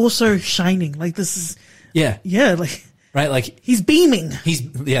he's also shining. Like this is like right, like he's beaming.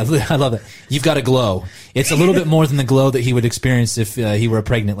 I love it. You've got a glow. It's a little bit more than the glow that he would experience if he were a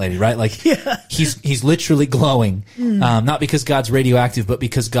pregnant lady, right? Like he's literally glowing, not because God's radioactive, but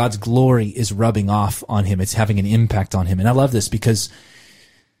because God's glory is rubbing off on him. It's having an impact on him. And I love this because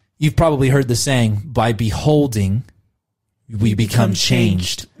you've probably heard the saying, by beholding, we become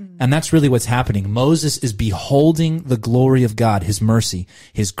changed. And that's really what's happening. Moses is beholding the glory of God, his mercy,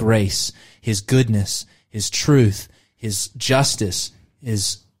 his grace, his goodness, his truth, his justice,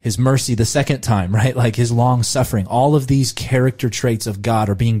 his mercy the second time, right? Like his long suffering. All of these character traits of God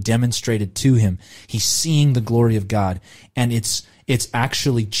are being demonstrated to him. He's seeing the glory of God, and it's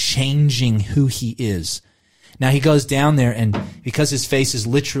actually changing who he is. Now he goes down there, and because his face is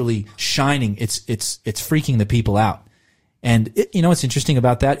literally shining, it's freaking the people out. And what's interesting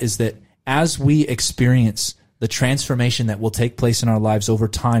about that is that as we experience the transformation that will take place in our lives over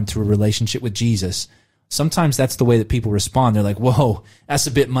time through a relationship with Jesus, sometimes that's the way that people respond. They're like, whoa, that's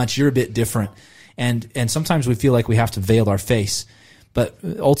a bit much. You're a bit different. And sometimes we feel like we have to veil our face. But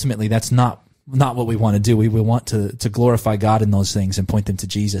ultimately, that's not what we want to do. We want to glorify God in those things and point them to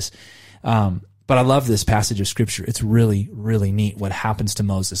Jesus. But I love this passage of Scripture. It's really, really neat what happens to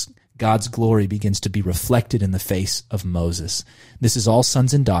Moses. God's glory begins to be reflected in the face of Moses. This is all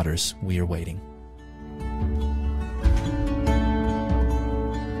sons and daughters. We are waiting.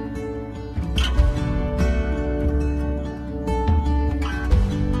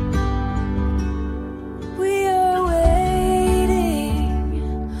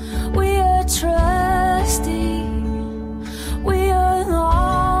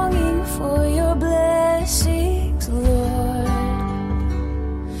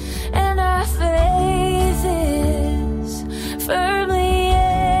 Firmly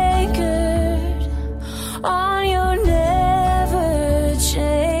anchored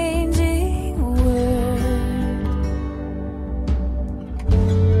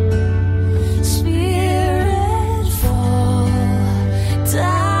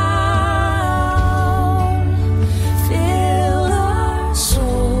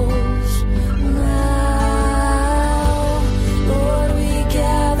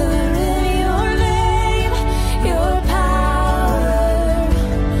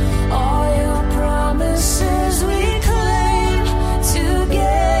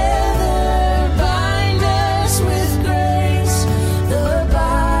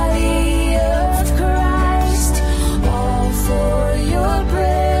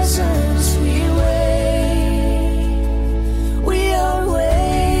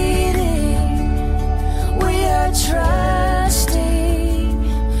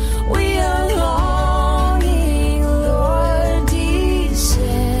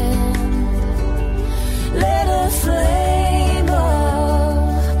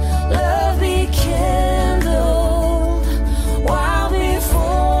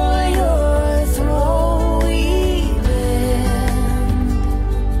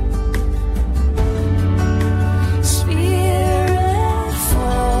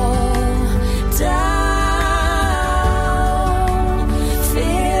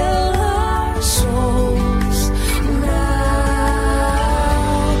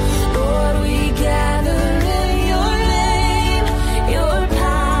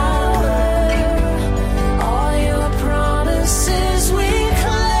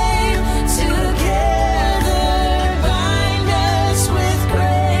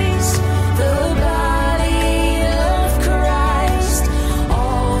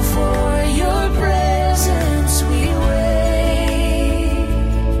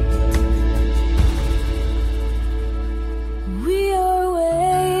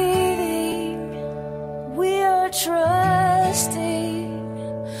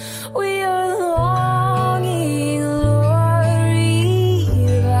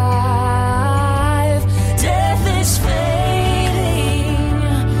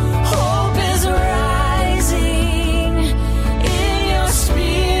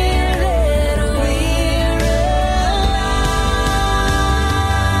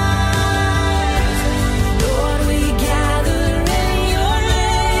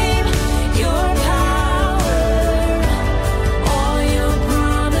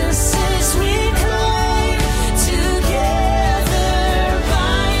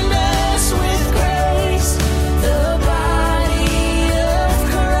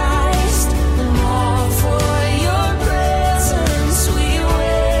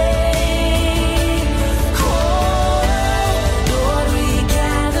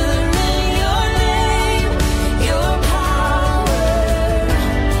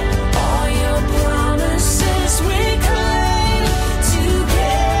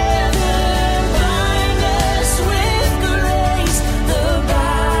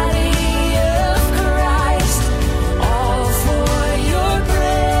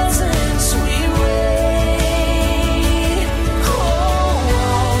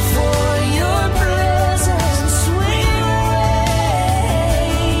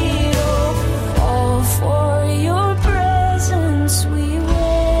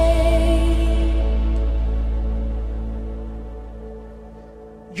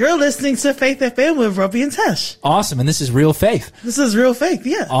You're listening to Faith FM with Robbie and Tash. Awesome. And this is Real Faith. This is Real Faith,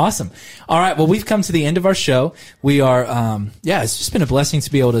 yeah. Awesome. All right. Well, we've come to the end of our show. We are, it's just been a blessing to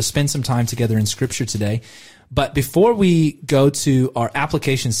be able to spend some time together in Scripture today. But before we go to our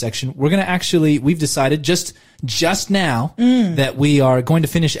application section, we're going to we've decided just now that we are going to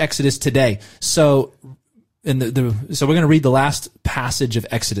finish Exodus today. So, so we're going to read the last passage of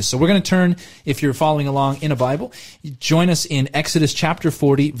Exodus. So we're going to turn, if you're following along in a Bible, join us in Exodus chapter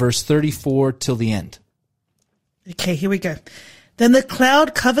 40, verse 34 till the end. Okay, here we go. Then the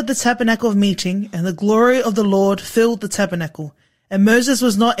cloud covered the tabernacle of meeting, and the glory of the Lord filled the tabernacle. And Moses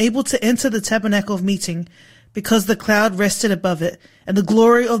was not able to enter the tabernacle of meeting, because the cloud rested above it, and the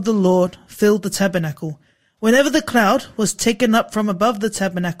glory of the Lord filled the tabernacle. Whenever the cloud was taken up from above the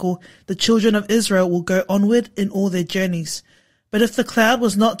tabernacle, the children of Israel will go onward in all their journeys. But if the cloud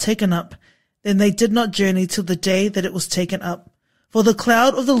was not taken up, then they did not journey till the day that it was taken up. For the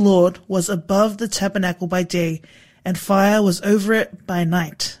cloud of the Lord was above the tabernacle by day, and fire was over it by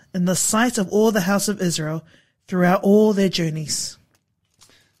night, in the sight of all the house of Israel, throughout all their journeys.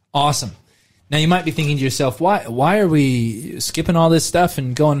 Awesome. Now you might be thinking to yourself, why are we skipping all this stuff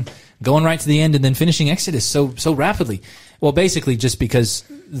and going right to the end and then finishing Exodus so rapidly? Well, basically just because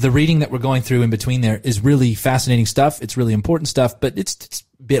the reading that we're going through in between there is really fascinating stuff. It's really important stuff, but it's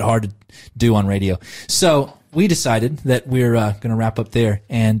a bit hard to do on radio. So we decided that we're going to wrap up there,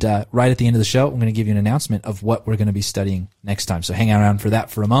 and right at the end of the show, I'm going to give you an announcement of what we're going to be studying next time. So hang around for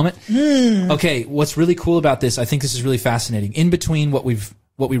that for a moment. Okay, what's really cool about this, I think this is really fascinating. In between what we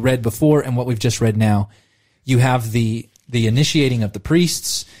read before and what we've just read now, you have the initiating of the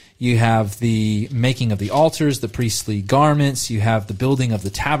priests, you have the making of the altars, the priestly garments, you have the building of the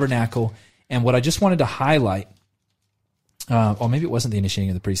tabernacle, and what I just wanted to highlight, or maybe it wasn't the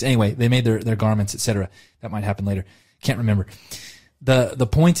initiating of the priests. Anyway, they made their garments, etc. That might happen later. Can't remember. The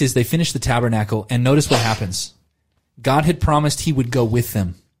point is they finished the tabernacle, and notice what happens. God had promised he would go with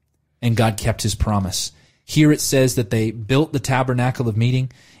them, and God kept his promise. Here it says that they built the tabernacle of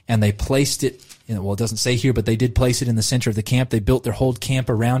meeting, and they placed it, it doesn't say here, but they did place it in the center of the camp. They built their whole camp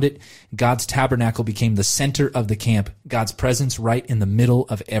around it. God's tabernacle became the center of the camp, God's presence right in the middle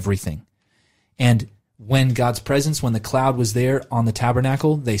of everything. And when the cloud was there on the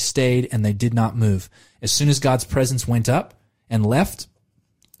tabernacle, they stayed and they did not move. As soon as God's presence went up and left,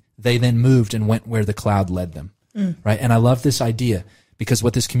 they then moved and went where the cloud led them. Right? And I love this idea, because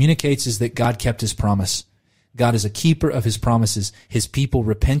what this communicates is that God kept his promise. God is a keeper of his promises. His people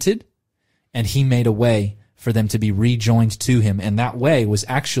repented, and he made a way for them to be rejoined to him. And that way was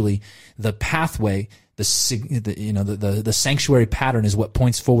actually the pathway, the sanctuary pattern is what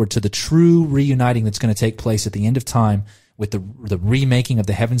points forward to the true reuniting that's going to take place at the end of time with the remaking of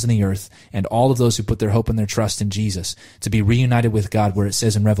the heavens and the earth, and all of those who put their hope and their trust in Jesus to be reunited with God, where it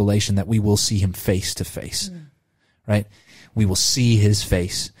says in Revelation that we will see him face to face, right? We will see his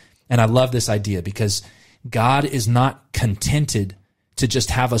face. And I love this idea, because God is not contented to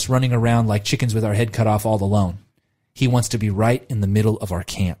just have us running around like chickens with our head cut off all alone. He wants to be right in the middle of our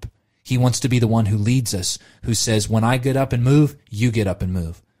camp. He wants to be the one who leads us, who says, when I get up and move, you get up and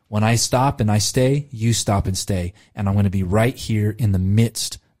move. When I stop and I stay, you stop and stay. And I'm going to be right here in the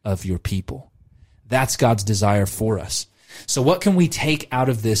midst of your people. That's God's desire for us. So what can we take out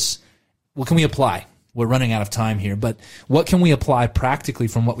of this? What can we apply? We're running out of time here, but what can we apply practically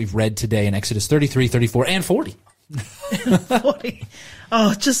from what we've read today in Exodus 33, 34, and 40? 40.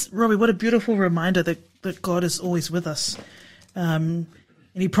 Oh, just, Robbie, what a beautiful reminder that God is always with us. And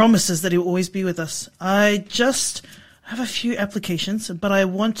he promises that he will always be with us. I just have a few applications, but I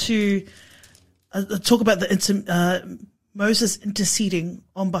want to talk about Moses interceding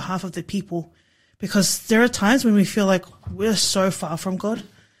on behalf of the people, because there are times when we feel like we're so far from God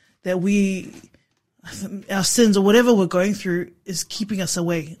that our sins or whatever we're going through is keeping us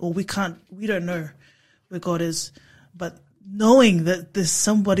away, or we don't know where God is. But knowing that there's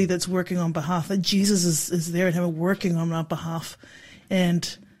somebody that's working on behalf, that Jesus is there and him working on our behalf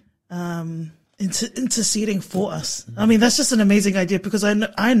and interceding for us. I mean, that's just an amazing idea, because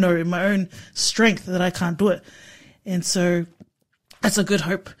I know in my own strength that I can't do it. And so that's a good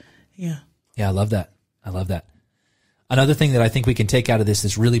hope. Yeah. Yeah, I love that. Another thing that I think we can take out of this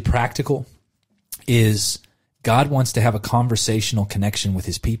that's really practical is God wants to have a conversational connection with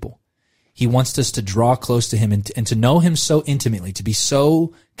his people. He wants us to draw close to him and to know him so intimately, to be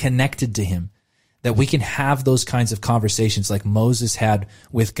so connected to him that we can have those kinds of conversations like Moses had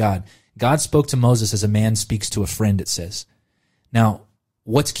with God. God spoke to Moses as a man speaks to a friend, it says. Now,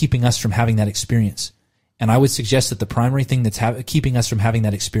 what's keeping us from having that experience? And I would suggest that the primary thing that's keeping us from having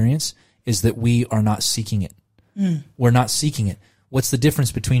that experience is that we are not seeking it. We're not seeking it. What's the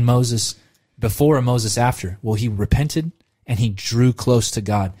difference between Moses before and Moses after? Well, he repented and he drew close to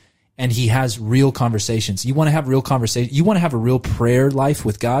God. And he has real conversations. You want to have real conversation? You want to have a real prayer life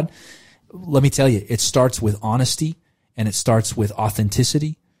with God? Let me tell you, it starts with honesty, and it starts with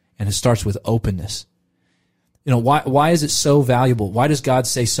authenticity, and it starts with openness. You know, why is it so valuable? Why does God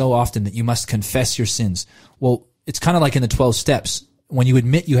say so often that you must confess your sins? Well, it's kind of like in the 12 steps. When you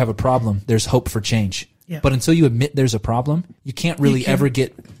admit you have a problem, there's hope for change. Yeah. But until you admit there's a problem, you can't really ever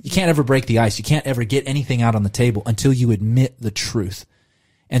break the ice. You can't ever get anything out on the table until you admit the truth.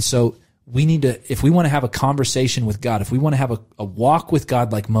 And so we need to, if we want to have a conversation with God, if we want to have a walk with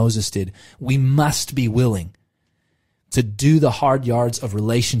God like Moses did, we must be willing to do the hard yards of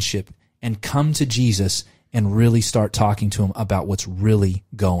relationship and come to Jesus and really start talking to him about what's really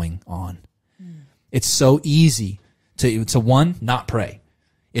going on. It's so easy to one, not pray.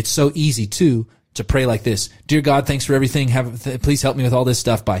 It's so easy, two, to pray like this. Dear God, thanks for everything. Please help me with all this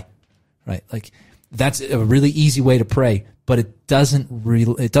stuff. Bye. Right? Like, that's a really easy way to pray, but it doesn't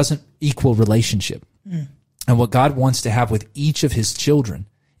equal relationship. And what God wants to have with each of his children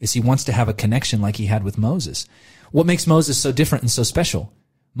is he wants to have a connection like he had with Moses. What makes Moses so different and so special?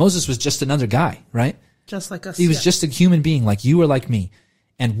 Moses was just another guy, right? Just like us. He was just a human being like you or like me.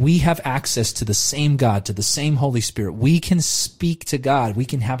 And we have access to the same God, to the same Holy Spirit. We can speak to God. We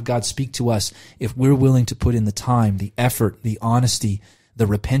can have God speak to us if we're willing to put in the time, the effort, the honesty, the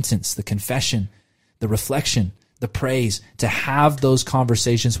repentance, the confession, the reflection, the praise, to have those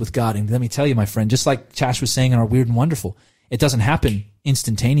conversations with God. And let me tell you, my friend, just like Chash was saying in our Weird and Wonderful, it doesn't happen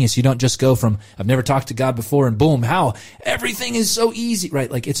instantaneous. You don't just go from, I've never talked to God before, and boom, how everything is so easy, right?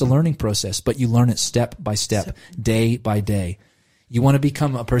 Like, it's a learning process, but you learn it step by step, day by day. You want to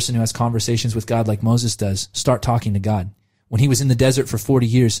become a person who has conversations with God like Moses does, start talking to God. When he was in the desert for 40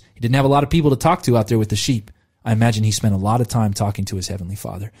 years, he didn't have a lot of people to talk to out there with the sheep. I imagine he spent a lot of time talking to his Heavenly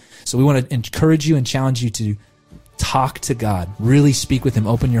Father. So we want to encourage you and challenge you to talk to God, really speak with him,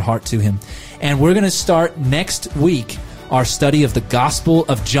 open your heart to him. And we're going to start next week our study of the Gospel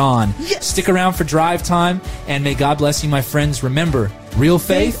of John. Yes. Stick around for drive time, and may God bless you, my friends. Remember, real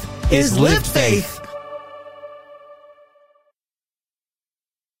faith is lived faith.